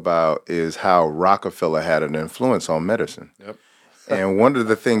talk about is how Rockefeller had an influence on medicine. Yep. And one of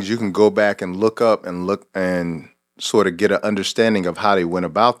the things you can go back and look up and sort of get an understanding of how they went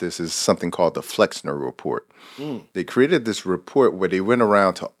about this is something called the Flexner Report. They created this report where they went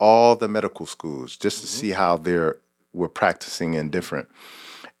around to all the medical schools just to see how they were practicing in different.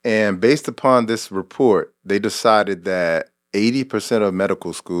 And based upon this report, they decided that 80% of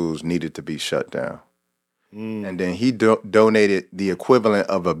medical schools needed to be shut down. And then he donated the equivalent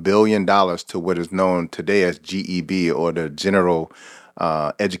of $1 billion to what is known today as GEB, or the General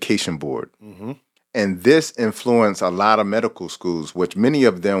Education Board. And this influenced a lot of medical schools, which many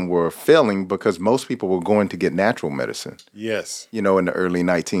of them were failing because most people were going to get natural medicine, Yes. in the early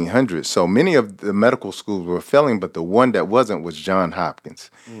 1900s. So many of the medical schools were failing, but the one that wasn't was Johns Hopkins.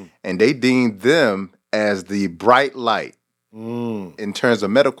 And they deemed them as the bright light in terms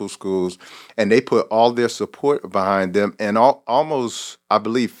of medical schools, and they put all their support behind them. And almost, I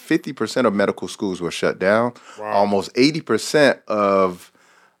believe, 50% of medical schools were shut down. Wow. Almost 80% of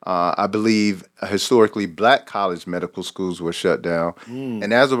I believe historically black college medical schools were shut down.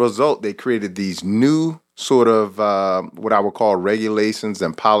 And as a result, they created these new sort of what I would call regulations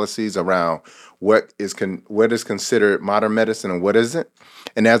and policies around what is considered modern medicine and what isn't.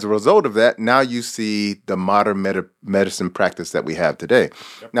 And as a result of that, now you see the modern medicine practice that we have today.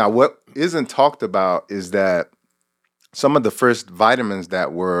 Now, what isn't talked about is that some of the first vitamins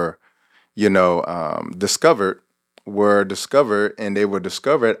that were, discovered and they were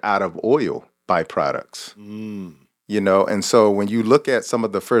discovered out of oil byproducts. And so when you look at some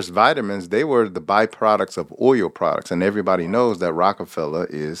of the first vitamins, they were the byproducts of oil products. And everybody knows that Rockefeller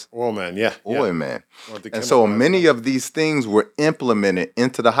is Oil man, yeah. oil man. Or the And so chemical many of these things were implemented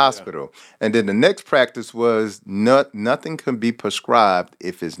into the hospital. And then the next practice was nothing can be prescribed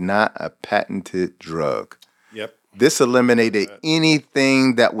if it's not a patented drug. Yep. This eliminated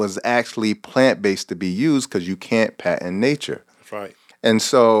anything that was actually plant-based to be used because you can't patent nature. That's right. And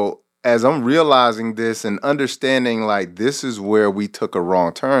so as I'm realizing this and understanding, like, this is where we took a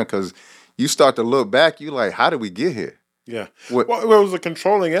wrong turn, because you start to look back, you like, how did we get here? Yeah. What- Well, it was a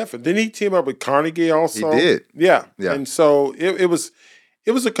controlling effort. Didn't he team up with Carnegie also? He did. Yeah. Yeah. And so it was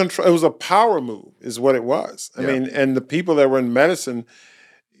a control. It was a power move, is what it was. I Yeah. mean, and the people that were in medicine,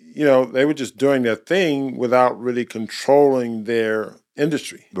 they were just doing their thing without really controlling their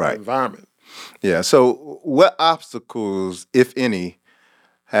industry, their Right. environment. Yeah. So what obstacles, if any,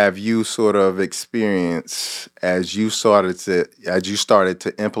 have you sort of experienced as you started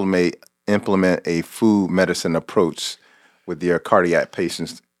to implement a food medicine approach with your cardiac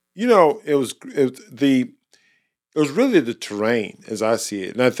patients? It was really the terrain as I see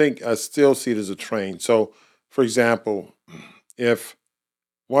it, and I think I still see it as a terrain. So, for example, if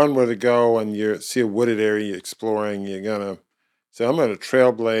one were to go and you see a wooded area you're exploring, you're gonna say, "I'm gonna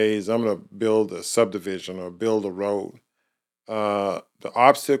trailblaze. I'm gonna build a subdivision or build a road." The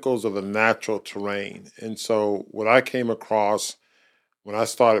obstacles are the natural terrain, and so what I came across when I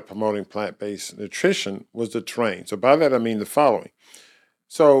started promoting plant-based nutrition was the terrain. So by that I mean the following.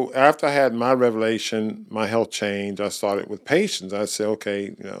 So after I had my revelation, my health changed, I started with patients. I said,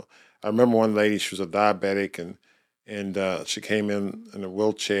 okay, I remember one lady, she was a diabetic, and she came in a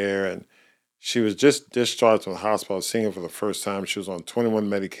wheelchair, and she was just discharged from the hospital. I was seeing her for the first time. She was on 21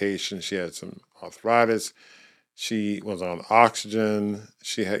 medications. She had some arthritis. She was on oxygen.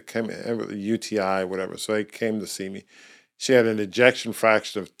 She had came in with a UTI, whatever. So they came to see me. She had an ejection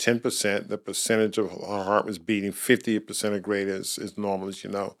fraction of 10%. The percentage of her heart was beating 50% or greater is normal, as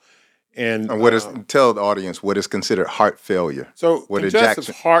you know. And And tell the audience what is considered heart failure? so What congestive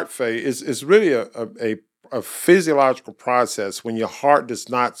ejection? heart failure is really a physiological process when your heart does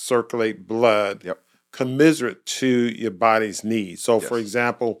not circulate blood Yep. commensurate to your body's needs. So, for Yes.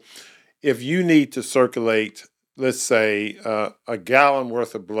 example, if you need to circulate, let's say, a gallon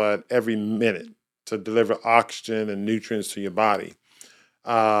worth of blood every minute to deliver oxygen and nutrients to your body,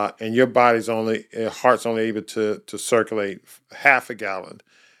 and your heart's only able to circulate half a gallon,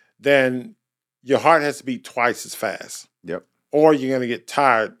 then your heart has to beat twice as fast, Yep. or you're going to get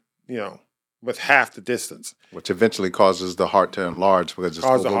tired, with half the distance. Which eventually causes the heart to enlarge because it's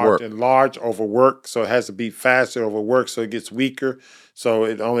Cause the heart to overworked. enlarge, overwork, so it has to beat faster, overwork, so it gets weaker. So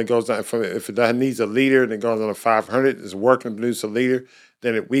it only goes down from, if it needs a liter, then it goes on to 500. It's working to produce a liter,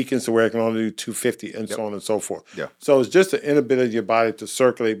 then it weakens to where it can only do 250, and Yep. so on and so forth. Yeah. So it's just the inability of your body to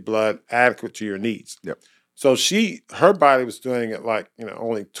circulate blood adequate to your needs. Yep. So her body was doing it like,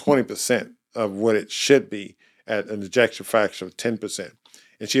 only 20% of what it should be at an ejection fraction of 10%.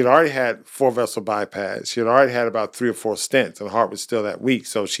 And she had already had 4-vessel bypass. She had already had about 3 or 4 stents, and the heart was still that weak.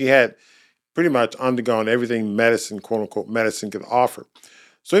 So she had pretty much undergone everything medicine, quote unquote, medicine could offer.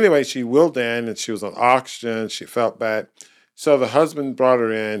 So anyway, she willed in, and she was on oxygen. She felt bad. So the husband brought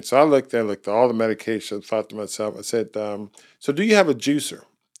her in. So I looked at all the medications, thought to myself, I said, so do you have a juicer?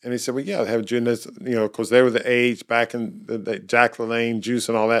 And he said, well, yeah, I have a juicer, because they were the age back in the Jack LaLanne juice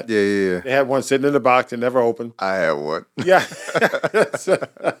and all that. Yeah. They had one sitting in the box that never opened. I had one. Yeah.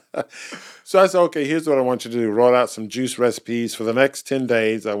 So I said, okay, here's what I want you to do. Wrote out some juice recipes. For the next 10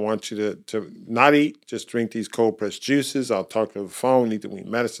 days, I want you to not eat, just drink these cold-pressed juices. I'll talk to the phone, need to wean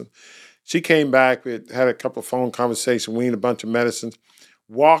medicine. She came back, we had a couple of phone conversations, weaned a bunch of medicines,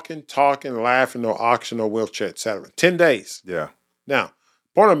 walking, talking, laughing, no oxygen, no wheelchair, etc. 10 days. Yeah. Now,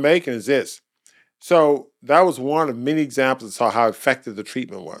 point I'm making is this. So that was one of many examples of how effective the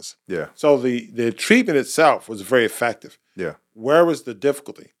treatment was. Yeah. So the treatment itself was very effective. Yeah. Where was the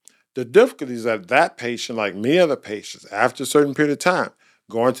difficulty? The difficulty is that patient, like many other patients, after a certain period of time,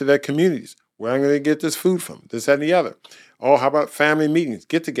 going to their communities, where I'm going to get this food from, this, that, and the other. Oh, how about family meetings,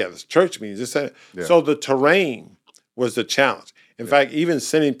 get-togethers, church meetings, this, that. Yeah. So the terrain was the challenge. In fact, even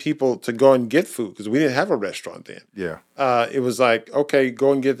sending people to go and get food, because we didn't have a restaurant then. Yeah. It was like, okay,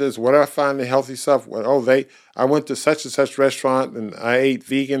 go and get this. What do I find the healthy stuff? Well, I went to such and such restaurant and I ate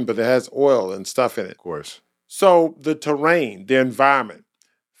vegan, but it has oil and stuff in it. Of course. So the terrain, the environment,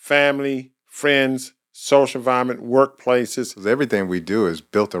 family, friends, social environment, workplaces. Because everything we do is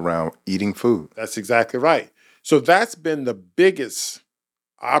built around eating food. That's exactly right. So that's been the biggest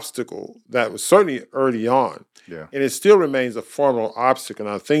obstacle that was certainly early on. Yeah. And it still remains a formidable obstacle.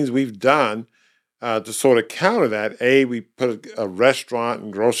 Now, things we've done to sort of counter that, we put a restaurant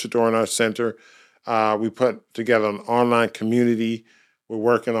and grocery store in our center. We put together an online community. We're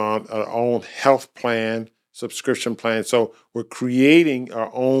working on our own health plan, subscription plan. So we're creating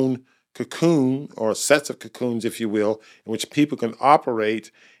our own cocoon, or sets of cocoons, if you will, in which people can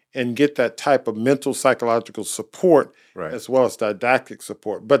operate and get that type of mental, psychological support, Right. as well as didactic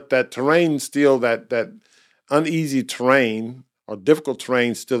support. But that terrain still, that uneasy terrain or difficult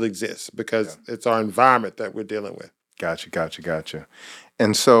terrain still exists because it's our environment that we're dealing with. Gotcha.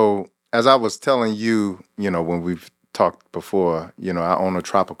 And so, as I was telling you, when we've talked before, I own a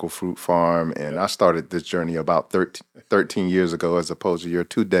tropical fruit farm, and I started this journey about 13 years ago, as opposed to your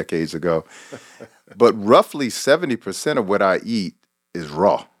 2 decades ago. But roughly 70% of what I eat is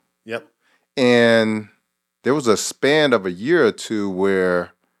raw. Yep. And there was a span of a year or two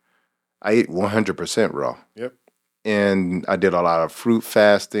where I ate 100% raw. Yep. And I did a lot of fruit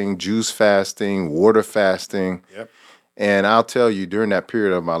fasting, juice fasting, water fasting. Yep. And I'll tell you, during that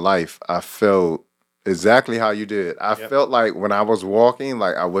period of my life, I felt exactly how you did. I felt like when I was walking,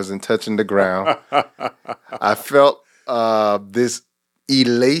 like I wasn't touching the ground. I felt this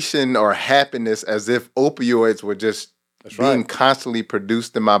elation or happiness as if opioids were just being constantly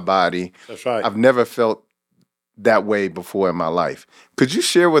produced in my body. That's right. I've never felt that way before in my life. Could you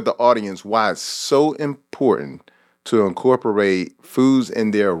share with the audience why it's so important to incorporate foods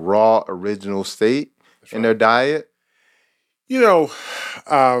in their raw, original state in their diet? You know,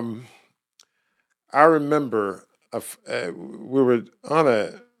 um, I remember we were on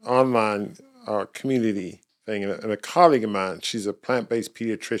a online community thing, and a colleague of mine, she's a plant-based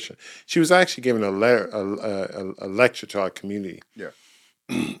pediatrician. She was actually giving a lecture to our community, Yeah.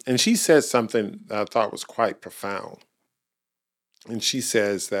 and she said something that I thought was quite profound. And she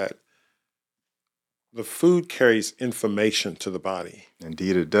says that the food carries information to the body.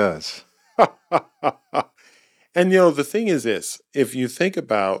 Indeed, it does. And the thing is this: if you think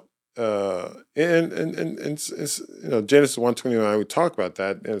about and it's, Genesis 1:29, we talk about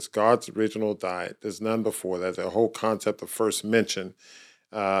that, and it's God's original diet. There's none before that. The whole concept of first mention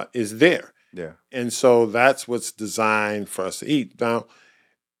is there, Yeah. and so that's what's designed for us to eat. Now,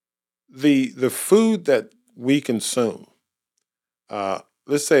 the food that we consume,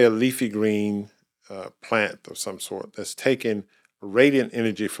 let's say a leafy green plant of some sort that's taking radiant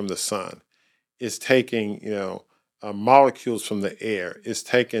energy from the sun, is taking molecules from the air, it's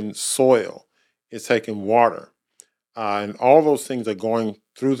taking soil, it's taking water, and all those things are going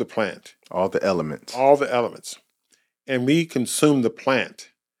through the plant, All the elements. all the elements, and we consume the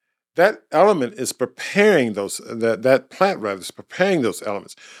plant. That element is preparing that plant rather is preparing those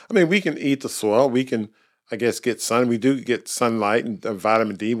elements. I mean, we can eat the soil, we can, I guess, get sun. We do get sunlight and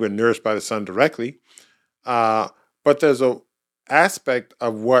vitamin D. We're nourished by the sun directly, but there's a aspect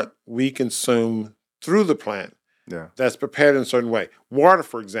of what we consume through the plant Yeah. that's prepared in a certain way. Water,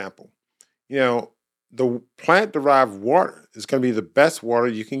 for example, the plant-derived water is going to be the best water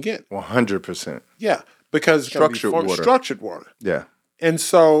you can get. 100%. Yeah, because it's gonna be Structured water. structured water. Yeah. And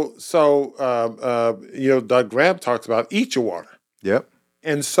so Doug Graham talks about eat your water. Yep.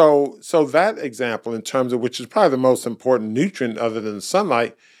 And so that example, in terms of which is probably the most important nutrient other than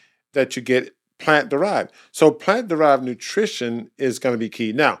sunlight that you get, plant-derived. So plant-derived nutrition is going to be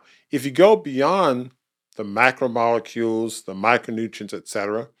key. Now, if you go beyond the macromolecules, the micronutrients,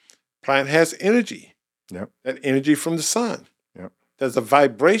 etc., plant has energy. Yep. That energy from the sun. Yep. There's a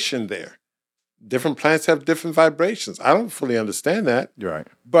vibration there. Different plants have different vibrations. I don't fully understand that. You're right.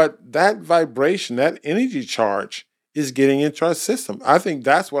 But that vibration, that energy charge is getting into our system. I think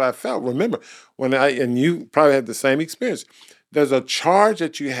that's what I felt. Remember, and you probably had the same experience. There's a charge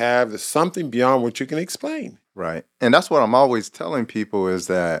that you have that's something beyond what you can explain. Right. And that's what I'm always telling people is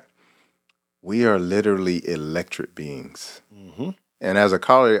that we are literally electric beings. Mm-hmm. And as a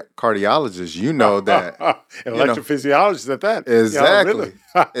cardiologist, you know that. Electrophysiologist at that. Exactly.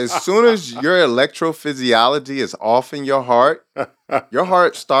 Yeah, really. As soon as your electrophysiology is off in your heart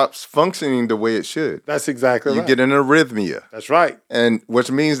stops functioning the way it should. That's exactly right. You get an arrhythmia. That's right. And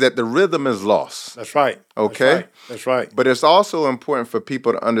which means that the rhythm is lost. That's right. Okay? That's right. But it's also important for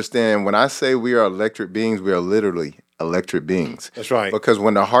people to understand when I say we are electric beings, we are literally electric beings. That's right. Because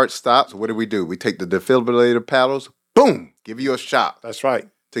when the heart stops, what do? We take the defibrillator paddles, boom, give you a shot. That's right.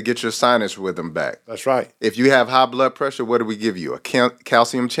 To get your sinus rhythm back. That's right. If you have high blood pressure, what do we give you? A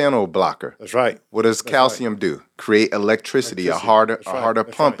calcium channel blocker. That's right. What does calcium do? Create electricity, a harder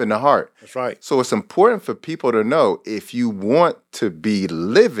pump in the heart. That's right. So it's important for people to know if you want to be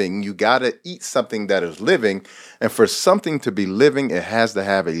living, you got to eat something that is living. And for something to be living, it has to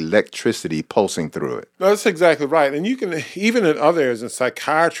have electricity pulsing through it. No, that's exactly right. And you can, even in other areas in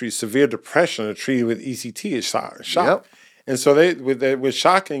psychiatry, severe depression are treated with ECT as shock. Yep. And so they were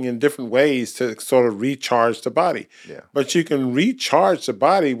shocking in different ways to sort of recharge the body. Yeah. But you can recharge the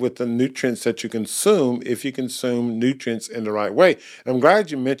body with the nutrients that you consume if you consume nutrients in the right way. And I'm glad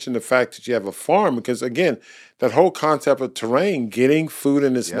you mentioned the fact that you have a farm because, again, that whole concept of terrain, getting food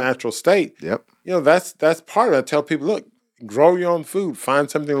in its natural state, that's part of it. I tell people, look, grow your own food, find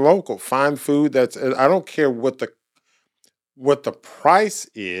something local, find food that's, I don't care what the price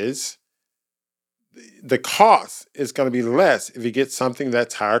is. The cost is going to be less if you get something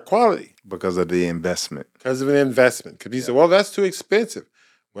that's higher quality. Because of the investment. Because of an investment. Because you say, well, that's too expensive.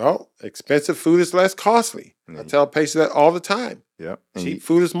 Well, expensive food is less costly. I tell patients that all the time. Yep. Cheap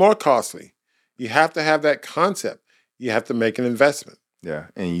food is more costly. You have to have that concept. You have to make an investment. Yeah.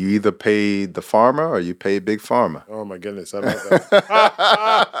 And you either pay the farmer or you pay Big Pharma. Oh, my goodness. I love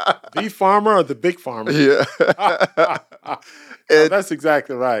that. The farmer or the big farmer? Yeah. That's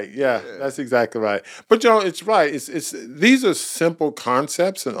exactly right. Yeah, that's exactly right. But it's right. It's these are simple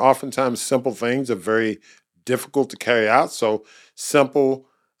concepts, and oftentimes simple things are very difficult to carry out. So simple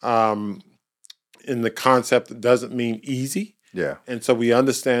in the concept doesn't mean easy. Yeah. And so we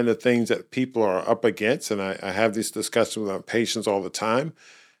understand the things that people are up against, and I have these discussions with our patients all the time.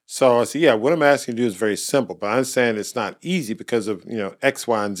 So I say, yeah, what I'm asking you to do is very simple, but I understand it's not easy because of X,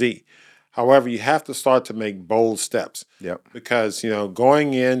 Y, and Z. However, you have to start to make bold steps. Yep. Because,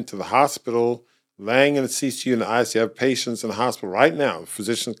 going into the hospital, laying in the CCU and the ICU. I have patients in the hospital right now,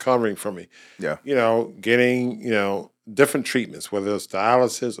 physicians covering for me, Yeah. getting, different treatments, whether it's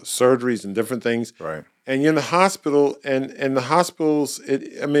dialysis or surgeries and different things. Right. And you're in the hospital, and the hospitals,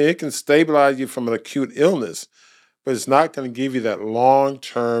 it can stabilize you from an acute illness, but it's not going to give you that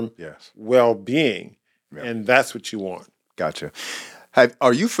long-term Yes. well-being. Yeah. And that's what you want. Gotcha.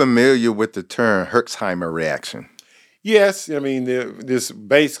 Are you familiar with the term Herxheimer reaction? Yes, this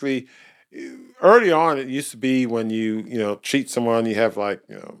basically early on it used to be when you treat someone, you have like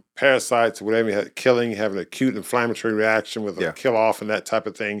parasites or whatever, you have an acute inflammatory reaction with a kill off and that type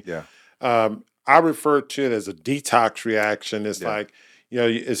of thing. Yeah. I refer to it as a detox reaction. It's like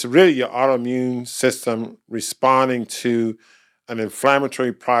it's really your autoimmune system responding to an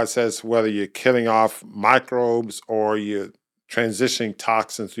inflammatory process, whether you're killing off microbes or you're transitioning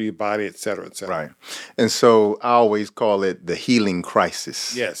toxins through your body, et cetera, et cetera. Right. And so I always call it the healing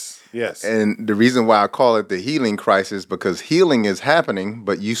crisis. Yes, yes. And the reason why I call it the healing crisis, because healing is happening,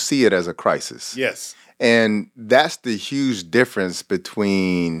 but you see it as a crisis. Yes. And that's the huge difference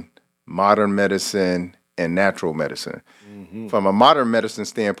between modern medicine and natural medicine. Mm-hmm. From a modern medicine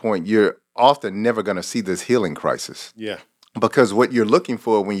standpoint, you're often never going to see this healing crisis. Yeah. Because what you're looking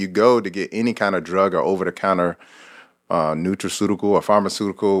for when you go to get any kind of drug or over-the-counter nutraceutical or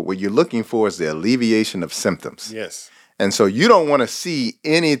pharmaceutical, what you're looking for is the alleviation of symptoms. Yes. And so you don't want to see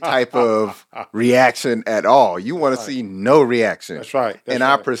any type of reaction at all. You want to see no reaction. That's right.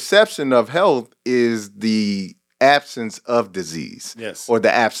 Our perception of health is the absence of disease. Yes. Or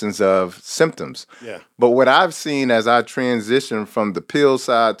the absence of symptoms. Yeah. But what I've seen as I transition from the pill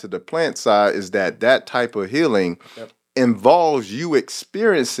side to the plant side is that type of healing involves you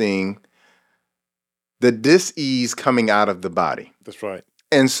experiencing the dis-ease coming out of the body. That's right.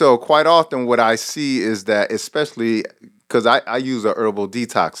 And so quite often what I see is that, especially because I use a herbal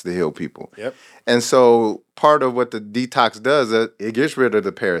detox to heal people. Yep. And so part of what the detox does, it gets rid of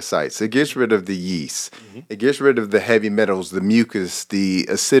the parasites. It gets rid of the yeast. Mm-hmm. It gets rid of the heavy metals, the mucus, the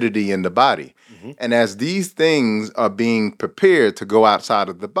acidity in the body. Mm-hmm. And as these things are being prepared to go outside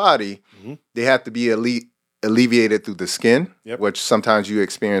of the body, they have to be alleviated through the skin, which sometimes you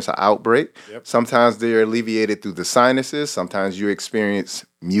experience an outbreak. Yep. Sometimes they're alleviated through the sinuses. Sometimes you experience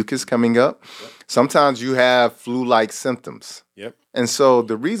mucus coming up. Yep. Sometimes you have flu-like symptoms. Yep. And so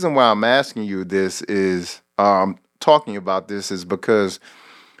the reason why I'm asking you this is, talking about this is because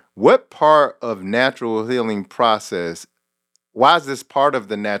what part of natural healing process, why is this part of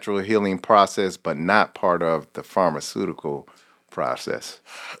the natural healing process but not part of the pharmaceutical process?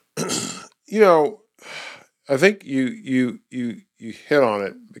 I think you hit on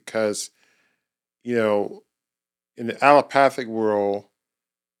it because, in the allopathic world,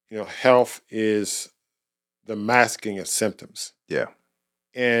 health is the masking of symptoms. Yeah.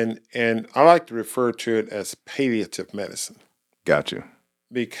 And I like to refer to it as palliative medicine. Got you.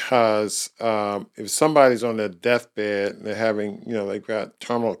 Because if somebody's on their deathbed and they're having, they've got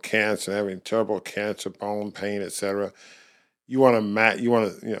terminal cancer, having terrible cancer, bone pain, etc., you want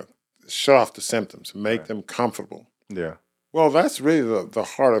to shut off the symptoms, make them comfortable. Yeah. Well, that's really the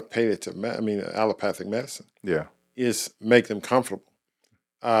heart of allopathic medicine. Yeah. Is make them comfortable.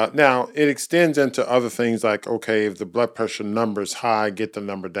 Now, it extends into other things like, okay, if the blood pressure number is high, get the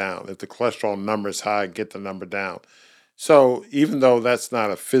number down. If the cholesterol number is high, get the number down. So even though that's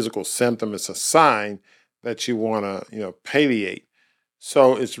not a physical symptom, it's a sign that you want to, palliate.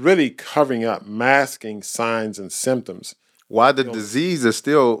 So it's really covering up, masking signs and symptoms. Why the disease is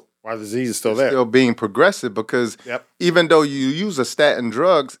still there. Still being progressive, because even though you use a statin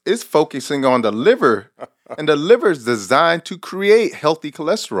drugs, it's focusing on the liver, and the liver is designed to create healthy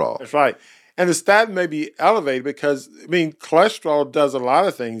cholesterol. That's right. And the statin may be elevated because, cholesterol does a lot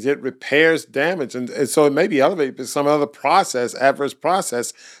of things. It repairs damage, and so it may be elevated by some other adverse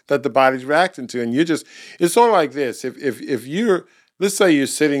process that the body's reacting to. And it's sort of like this. If you're, let's say you're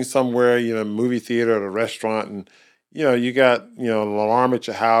sitting somewhere, a movie theater or a restaurant, and you got, an alarm at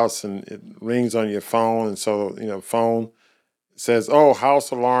your house and it rings on your phone. And so, phone says, oh,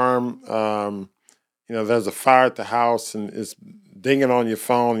 house alarm, there's a fire at the house, and it's dinging on your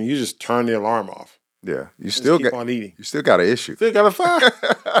phone, and you just turn the alarm off. Yeah. You still keep on eating. You still got an issue. Still got a fire.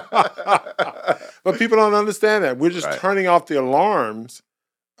 But people don't understand that. We're just turning off the alarms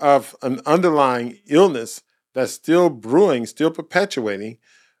of an underlying illness that's still brewing, still perpetuating,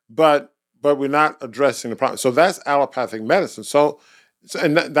 but we're not addressing the problem. So that's allopathic medicine.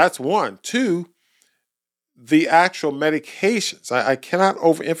 And that's one. Two, the actual medications. I cannot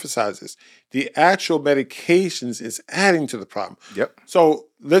overemphasize this. The actual medications is adding to the problem. Yep. So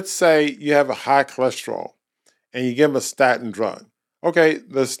let's say you have a high cholesterol and you give them a statin drug. Okay,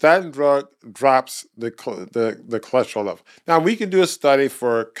 the statin drug drops the cholesterol level. Now we can do a study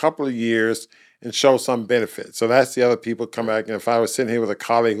for a couple of years and show some benefit. So that's the other people come back. And if I was sitting here with a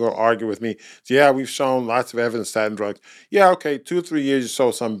colleague who will argue with me, yeah, we've shown lots of evidence statin drugs. Yeah, okay, 2 or 3 years you show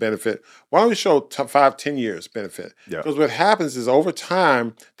some benefit. Why don't we show 5, 10 years benefit? Yeah. Because what happens is over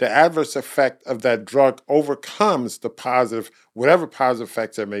time, the adverse effect of that drug overcomes the positive, whatever positive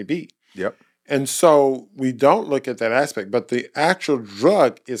effects there may be. Yep. And so we don't look at that aspect, but the actual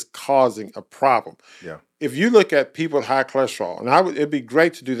drug is causing a problem. Yeah. If you look at people with high cholesterol, and it'd be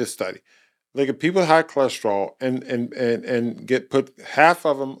great to do this study. Look at people with high cholesterol and get put half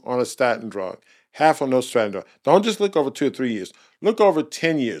of them on a statin drug, half on no statin drug. Don't just look over 2 or 3 years. Look over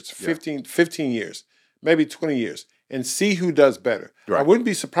 10 years, 15 years, maybe 20 years, and see who does better. Right. I wouldn't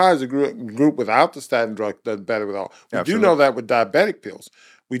be surprised if a group without the statin drug does better with all. We Absolutely. do know that with diabetic pills.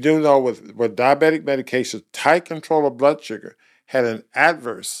 We do know with diabetic medications, tight control of blood sugar had an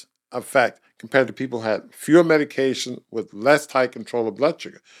adverse effect compared to people who had fewer medication with less tight control of blood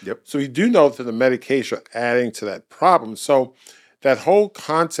sugar. Yep. So we do know that the medication are adding to that problem. So that whole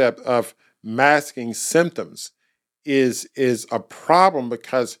concept of masking symptoms is a problem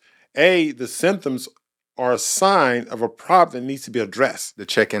because the symptoms are a sign of a problem that needs to be addressed. The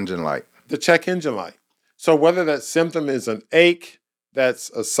check engine light. The check engine light. So whether that symptom is an ache, that's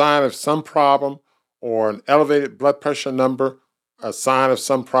a sign of some problem, or an elevated blood pressure number, a sign of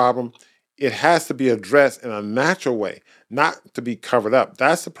some problem, it has to be addressed in a natural way, not to be covered up.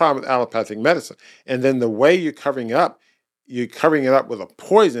 That's the problem with allopathic medicine. And then the way you're covering it up with a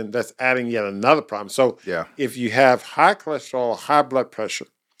poison that's adding yet another problem. So if you have high cholesterol, high blood pressure,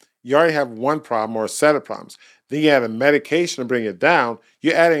 you already have one problem or a set of problems. Then you add a medication to bring it down,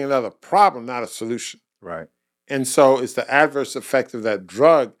 you're adding another problem, not a solution. Right. And so it's the adverse effect of that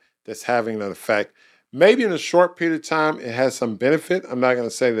drug that's having an effect. Maybe in a short period of time, it has some benefit. I'm not going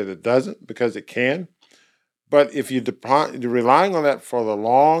to say that it doesn't, because it can. But if you're relying on that for the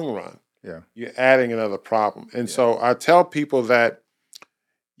long run, you're adding another problem. And so I tell people that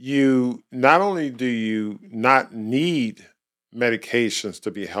you not only do you not need medications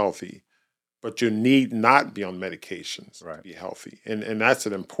to be healthy, but you need not be on medications to be healthy. And that's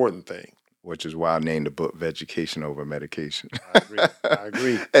an important thing. Which is why I named the book Vegetation Over Medication. I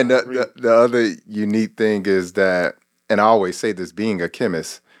agree. And the other unique thing is that, and I always say this being a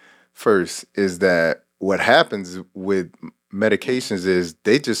chemist first, is that what happens with medications is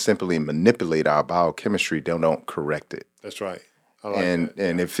they just simply manipulate our biochemistry. They don't correct it. That's right. And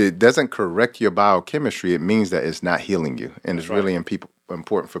if it doesn't correct your biochemistry, it means that it's not healing you. And it's really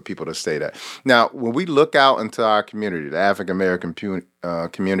important for people to say that. Now, when we look out into our community, the African American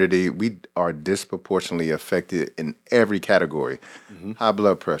community, we are disproportionately affected in every category. Mm-hmm. High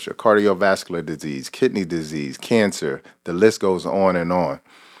blood pressure, cardiovascular disease, kidney disease, cancer, the list goes on and on.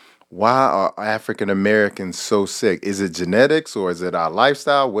 Why are African Americans so sick? Is it genetics or is it our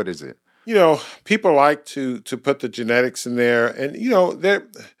lifestyle? What is it? You know, people like to put the genetics in there, and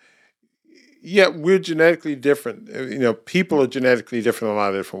we're genetically different. You know, people are genetically different in a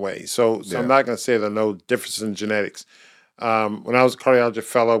lot of different ways. So I'm not going to say there are no differences in genetics. When I was a cardiology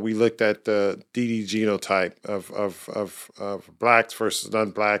fellow, we looked at the DD genotype of blacks versus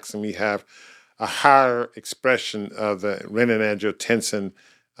non-blacks, and we have a higher expression of the renin-angiotensin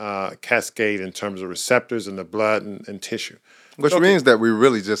cascade in terms of receptors in the blood and tissue. Which means that we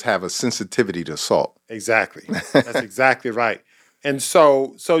really just have a sensitivity to salt. Exactly. That's exactly right. And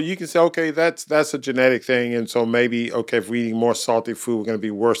so you can say, okay, that's a genetic thing. And so maybe, okay, if we're eating more salty food, we're going to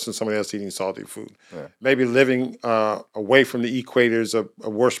be worse than somebody else eating salty food. Yeah. Maybe living away from the equator is a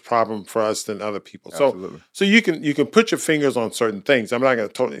worse problem for us than other people. Absolutely. So you can put your fingers on certain things. I'm not going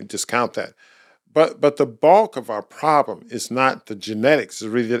to totally discount that. But the bulk of our problem is not the genetics,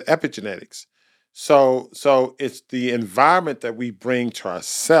 it's really the epigenetics. So it's the environment that we bring to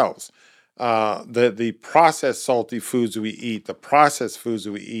ourselves, the processed salty foods that we eat, the processed foods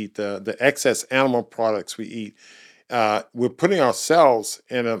that we eat, the excess animal products we eat. We're putting ourselves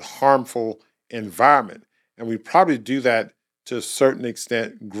in a harmful environment, and we probably do that to a certain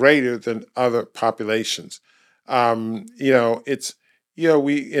extent greater than other populations. We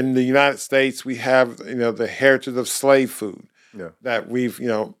in the United States we have the heritage of slave food. That we've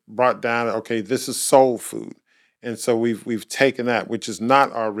brought down. Okay, this is soul food, and so we've taken that, which is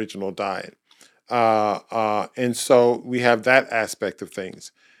not our original diet, and so we have that aspect of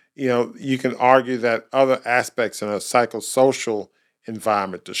things. You can argue that other aspects in a psychosocial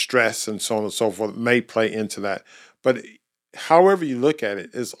environment, the stress and so on and so forth, may play into that. But however you look at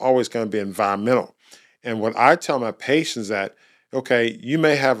it, it's always going to be environmental. And what I tell my patients that, okay, you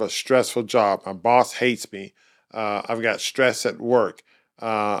may have a stressful job. My boss hates me. I've got stress at work.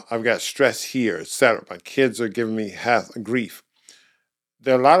 I've got stress here, etc. My kids are giving me grief.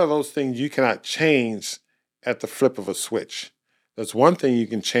 There are a lot of those things you cannot change at the flip of a switch. There's one thing you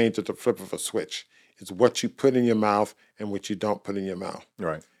can change at the flip of a switch. It's what you put in your mouth and what you don't put in your mouth.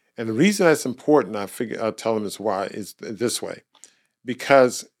 Right. And the reason that's important, I'll tell them is why, is this way.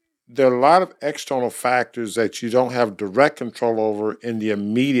 Because there are a lot of external factors that you don't have direct control over in the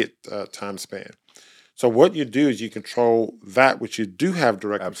immediate time span. So what you do is you control that which you do have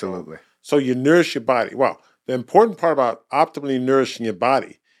direct control. Absolutely. So you nourish your body. Well, the important part about optimally nourishing your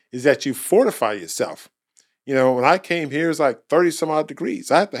body is that you fortify yourself. You know, when I came here, it was like 30 some odd degrees.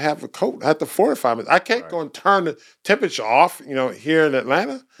 I had to have a coat. I had to fortify myself. I can't go and turn the temperature off, you know, here in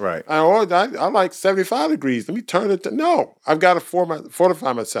Atlanta. Right. I like 75 degrees. Let me turn it to, no, I've got to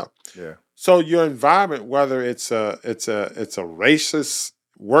fortify myself. Yeah. So your environment, whether it's a racist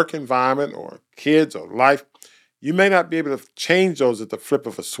work environment or kids or life, you may not be able to change those at the flip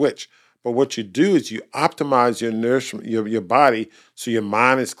of a switch. But what you do is you optimize your nourishment, your body, so your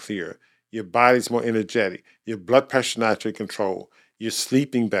mind is clear, your body's more energetic, your blood pressure naturally controlled, you're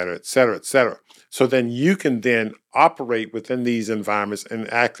sleeping better, et cetera, et cetera. So then you can then operate within these environments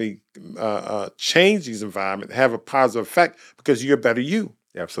and actually change these environments, have a positive effect because you're better you.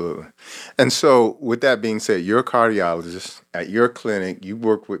 Absolutely. And so with that being said, you're a cardiologist. At your clinic, you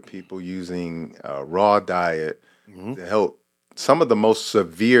work with people using a raw diet to help some of the most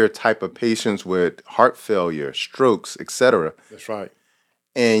severe type of patients with heart failure, strokes, etc. That's right.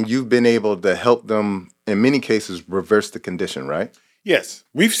 And you've been able to help them, in many cases, reverse the condition, right? Yes.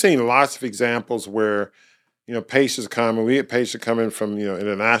 We've seen lots of examples where, you know, patients come, and we get patients coming from, you know,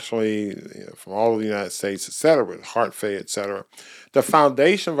 internationally, you know, from all over the United States, et cetera, with heart failure, et cetera. The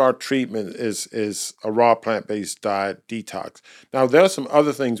foundation of our treatment is a raw plant-based diet detox. Now, there are some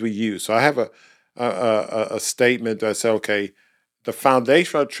other things we use. So I have a statement that says, okay, the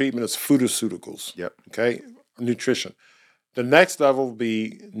foundation of our treatment is pharmaceuticals. Yep. Okay, nutrition. The next level will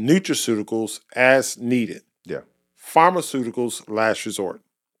be nutraceuticals as needed. Yeah. Pharmaceuticals, last resort.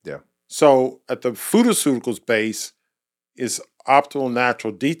 Yeah. So at the pharmaceuticals base is optimal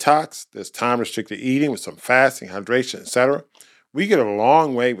natural detox. There's time-restricted eating with some fasting, hydration, etc. We get a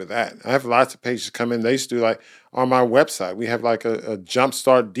long way with that. I have lots of patients come in. They used to do, like, on my website, we have like a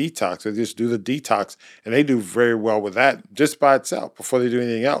jumpstart detox. They just do the detox, and they do very well with that just by itself before they do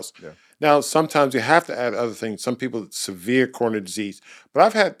anything else. Yeah. Now, sometimes you have to add other things. Some people with severe coronary disease. But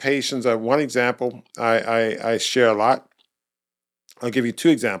I've had patients, one example I share a lot. I'll give you two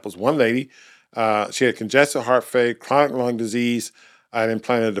examples. One lady, she had congestive heart failure, chronic lung disease. I had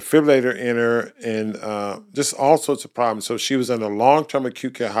implanted a defibrillator in her, and just all sorts of problems. So she was in a long-term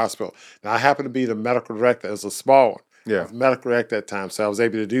acute care hospital. Now, I happened to be the medical director. It was a small one. Yeah. I was medical director at that time, so I was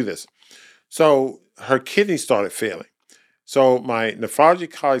able to do this. So her kidney started failing. So my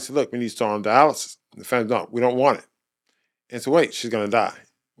nephrology colleague said, look, we need to start on dialysis. The family, no, we don't want it. And so, wait, she's going to die.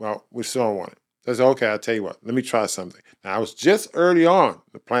 Well, we still don't want it. So I said, okay, I'll tell you what, let me try something. Now, I was just early on,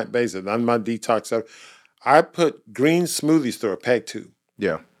 the plant-based, I'd done my detox stuff. I put green smoothies through a PEG tube.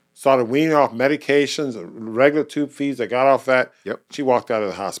 Yeah. Started weaning off medications, regular tube feeds. I got off that. Yep. She walked out of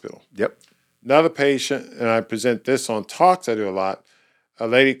the hospital. Yep. Another patient, and I present this on talks I do a lot. A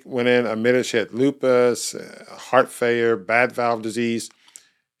lady went in, admitted she had lupus, heart failure, bad valve disease.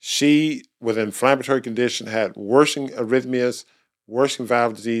 She, with an inflammatory condition, had worsening arrhythmias, worsening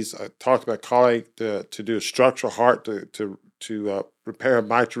valve disease. I talked to my colleague to do a structural heart to repair her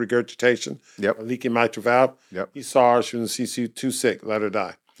mitral regurgitation, Yep. a leaky mitral valve. Yep. He saw her, she was in CCU, too sick, let her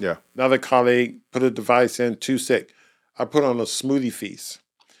die. Yeah. Another colleague put a device in, too sick. I put on a smoothie feast.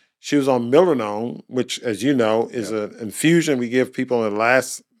 She was on Milrinone, which, as you know, is an infusion we give people in the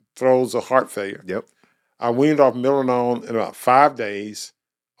last throes of heart failure. Yep. I weaned off Milrinone in about 5 days,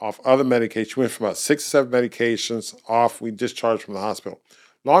 off other medications. We went from about 6 or 7 medications off. We discharged from the hospital.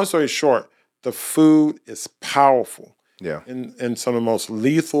 Long story short, the food is powerful Yeah. in some of the most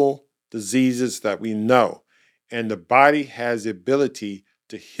lethal diseases that we know. And the body has the ability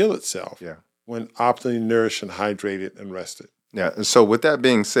to heal itself when optimally nourished and hydrated and rested. Yeah. And so with that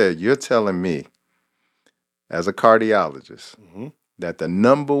being said, you're telling me, as a cardiologist, that the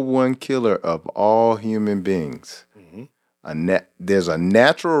number one killer of all human beings, there's a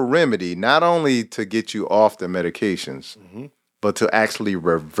natural remedy not only to get you off the medications, but to actually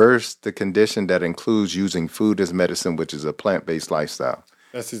reverse the condition that includes using food as medicine, which is a plant-based lifestyle.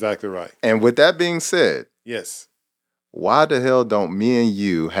 That's exactly right. And with that being said, yes, why the hell don't me and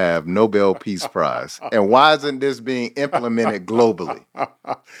you have Nobel Peace Prize? And why isn't this being implemented globally?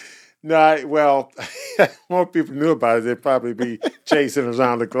 No, well, more people knew about it, they'd probably be chasing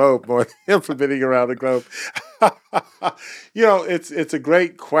around the globe more than implementing around the globe. It's a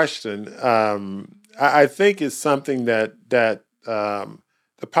great question. I think it's something that the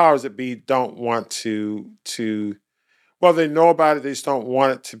powers that be don't want to. Well, they know about it. They just don't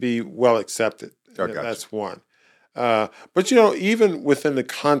want it to be well accepted. I got you. That's one. But even within the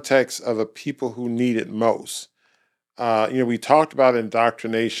context of the people who need it most, we talked about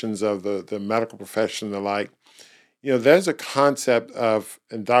indoctrinations of the medical profession and the like. There's a concept of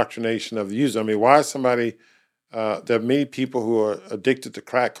indoctrination of the user. I mean, why is somebody, there are many people who are addicted to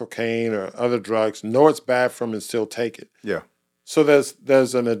crack cocaine or other drugs, know it's bad for them and still take it. Yeah. So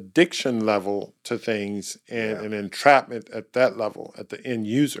there's an addiction level to things and an entrapment at that level, at the end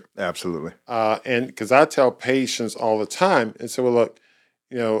user. Absolutely. And because I tell patients all the time and say, well, look,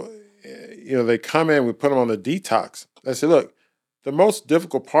 they come in, we put them on the detox. I say, look, the most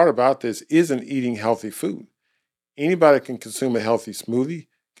difficult part about this isn't eating healthy food. Anybody can consume a healthy smoothie.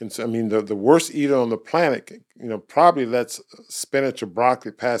 The worst eater on the planet, probably lets spinach or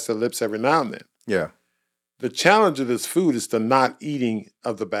broccoli pass their lips every now and then. Yeah. The challenge of this food is the not eating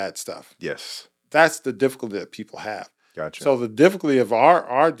of the bad stuff. Yes. That's the difficulty that people have. Gotcha. So the difficulty of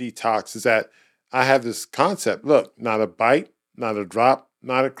our detox is that I have this concept, look, not a bite, not a drop,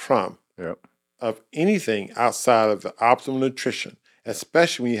 not a crumb Yep. of anything outside of the optimal nutrition,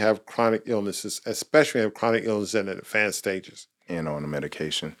 especially when you have chronic illnesses, especially when you have chronic illness in advanced stages. And on the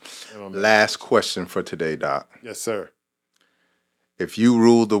medication. Last question for today, Doc. Yes, sir. If you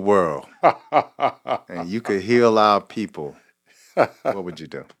ruled the world and you could heal our people, what would you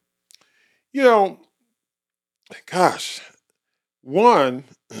do? Gosh, one,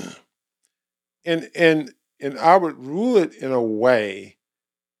 and I would rule it in a way,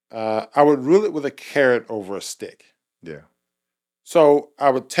 I would rule it with a carrot over a stick. Yeah. So I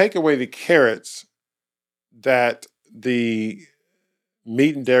would take away the carrots that the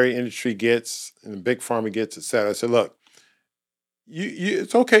meat and dairy industry gets and the big pharma gets, et cetera. I said, look,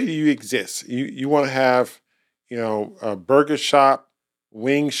 it's okay you exist. You want to have, a burger shop,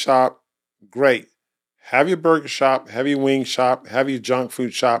 wing shop, great. Have your burger shop, have your wing shop, have your junk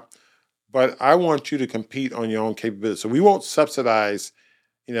food shop, but I want you to compete on your own capability. So we won't subsidize,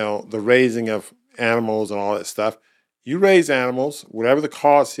 the raising of animals and all that stuff. You raise animals, whatever the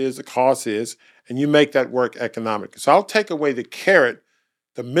cost is, and you make that work economic. So I'll take away the carrot,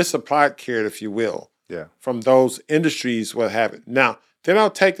 the misapplied carrot, if you will, from those industries, what have it. Now, then I'll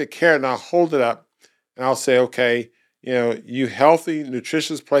take the carrot and I'll hold it up and I'll say, okay, you healthy,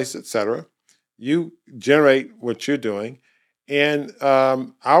 nutritious place, et cetera, you generate what you're doing, and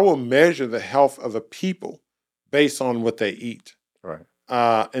I will measure the health of the people based on what they eat. Right.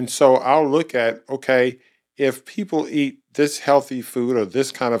 And so I'll look at, okay, if people eat this healthy food or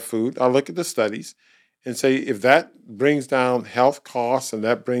this kind of food, I'll look at the studies and say, if that brings down health costs and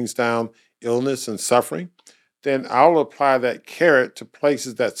that brings down illness and suffering, then I'll apply that carrot to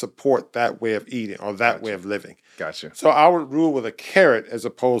places that support that way of eating or that way of living. Gotcha. So I would rule with a carrot as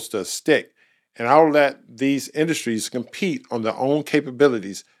opposed to a stick. And I'll let these industries compete on their own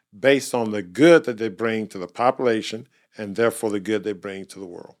capabilities based on the good that they bring to the population and therefore the good they bring to the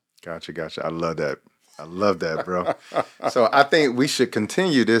world. Gotcha. I love that, bro. So I think we should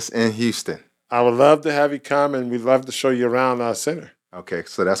continue this in Houston. I would love to have you come, and we'd love to show you around our center. Okay,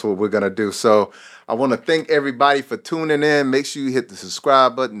 so that's what we're going to do. So I want to thank everybody for tuning in. Make sure you hit the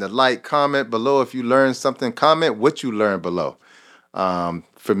subscribe button, the like, comment below. If you learned something, comment what you learned below.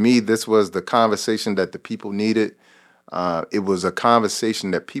 For me, this was the conversation that the people needed. It was a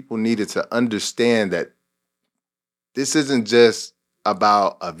conversation that people needed to understand that this isn't just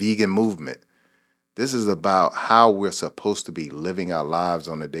about a vegan movement. This is about how we're supposed to be living our lives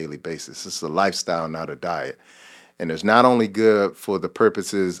on a daily basis. It's a lifestyle, not a diet. And it's not only good for the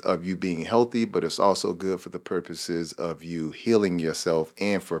purposes of you being healthy, but it's also good for the purposes of you healing yourself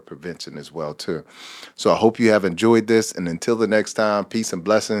and for prevention as well, too. So I hope you have enjoyed this. And until the next time, peace and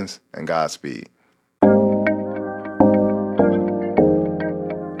blessings and Godspeed.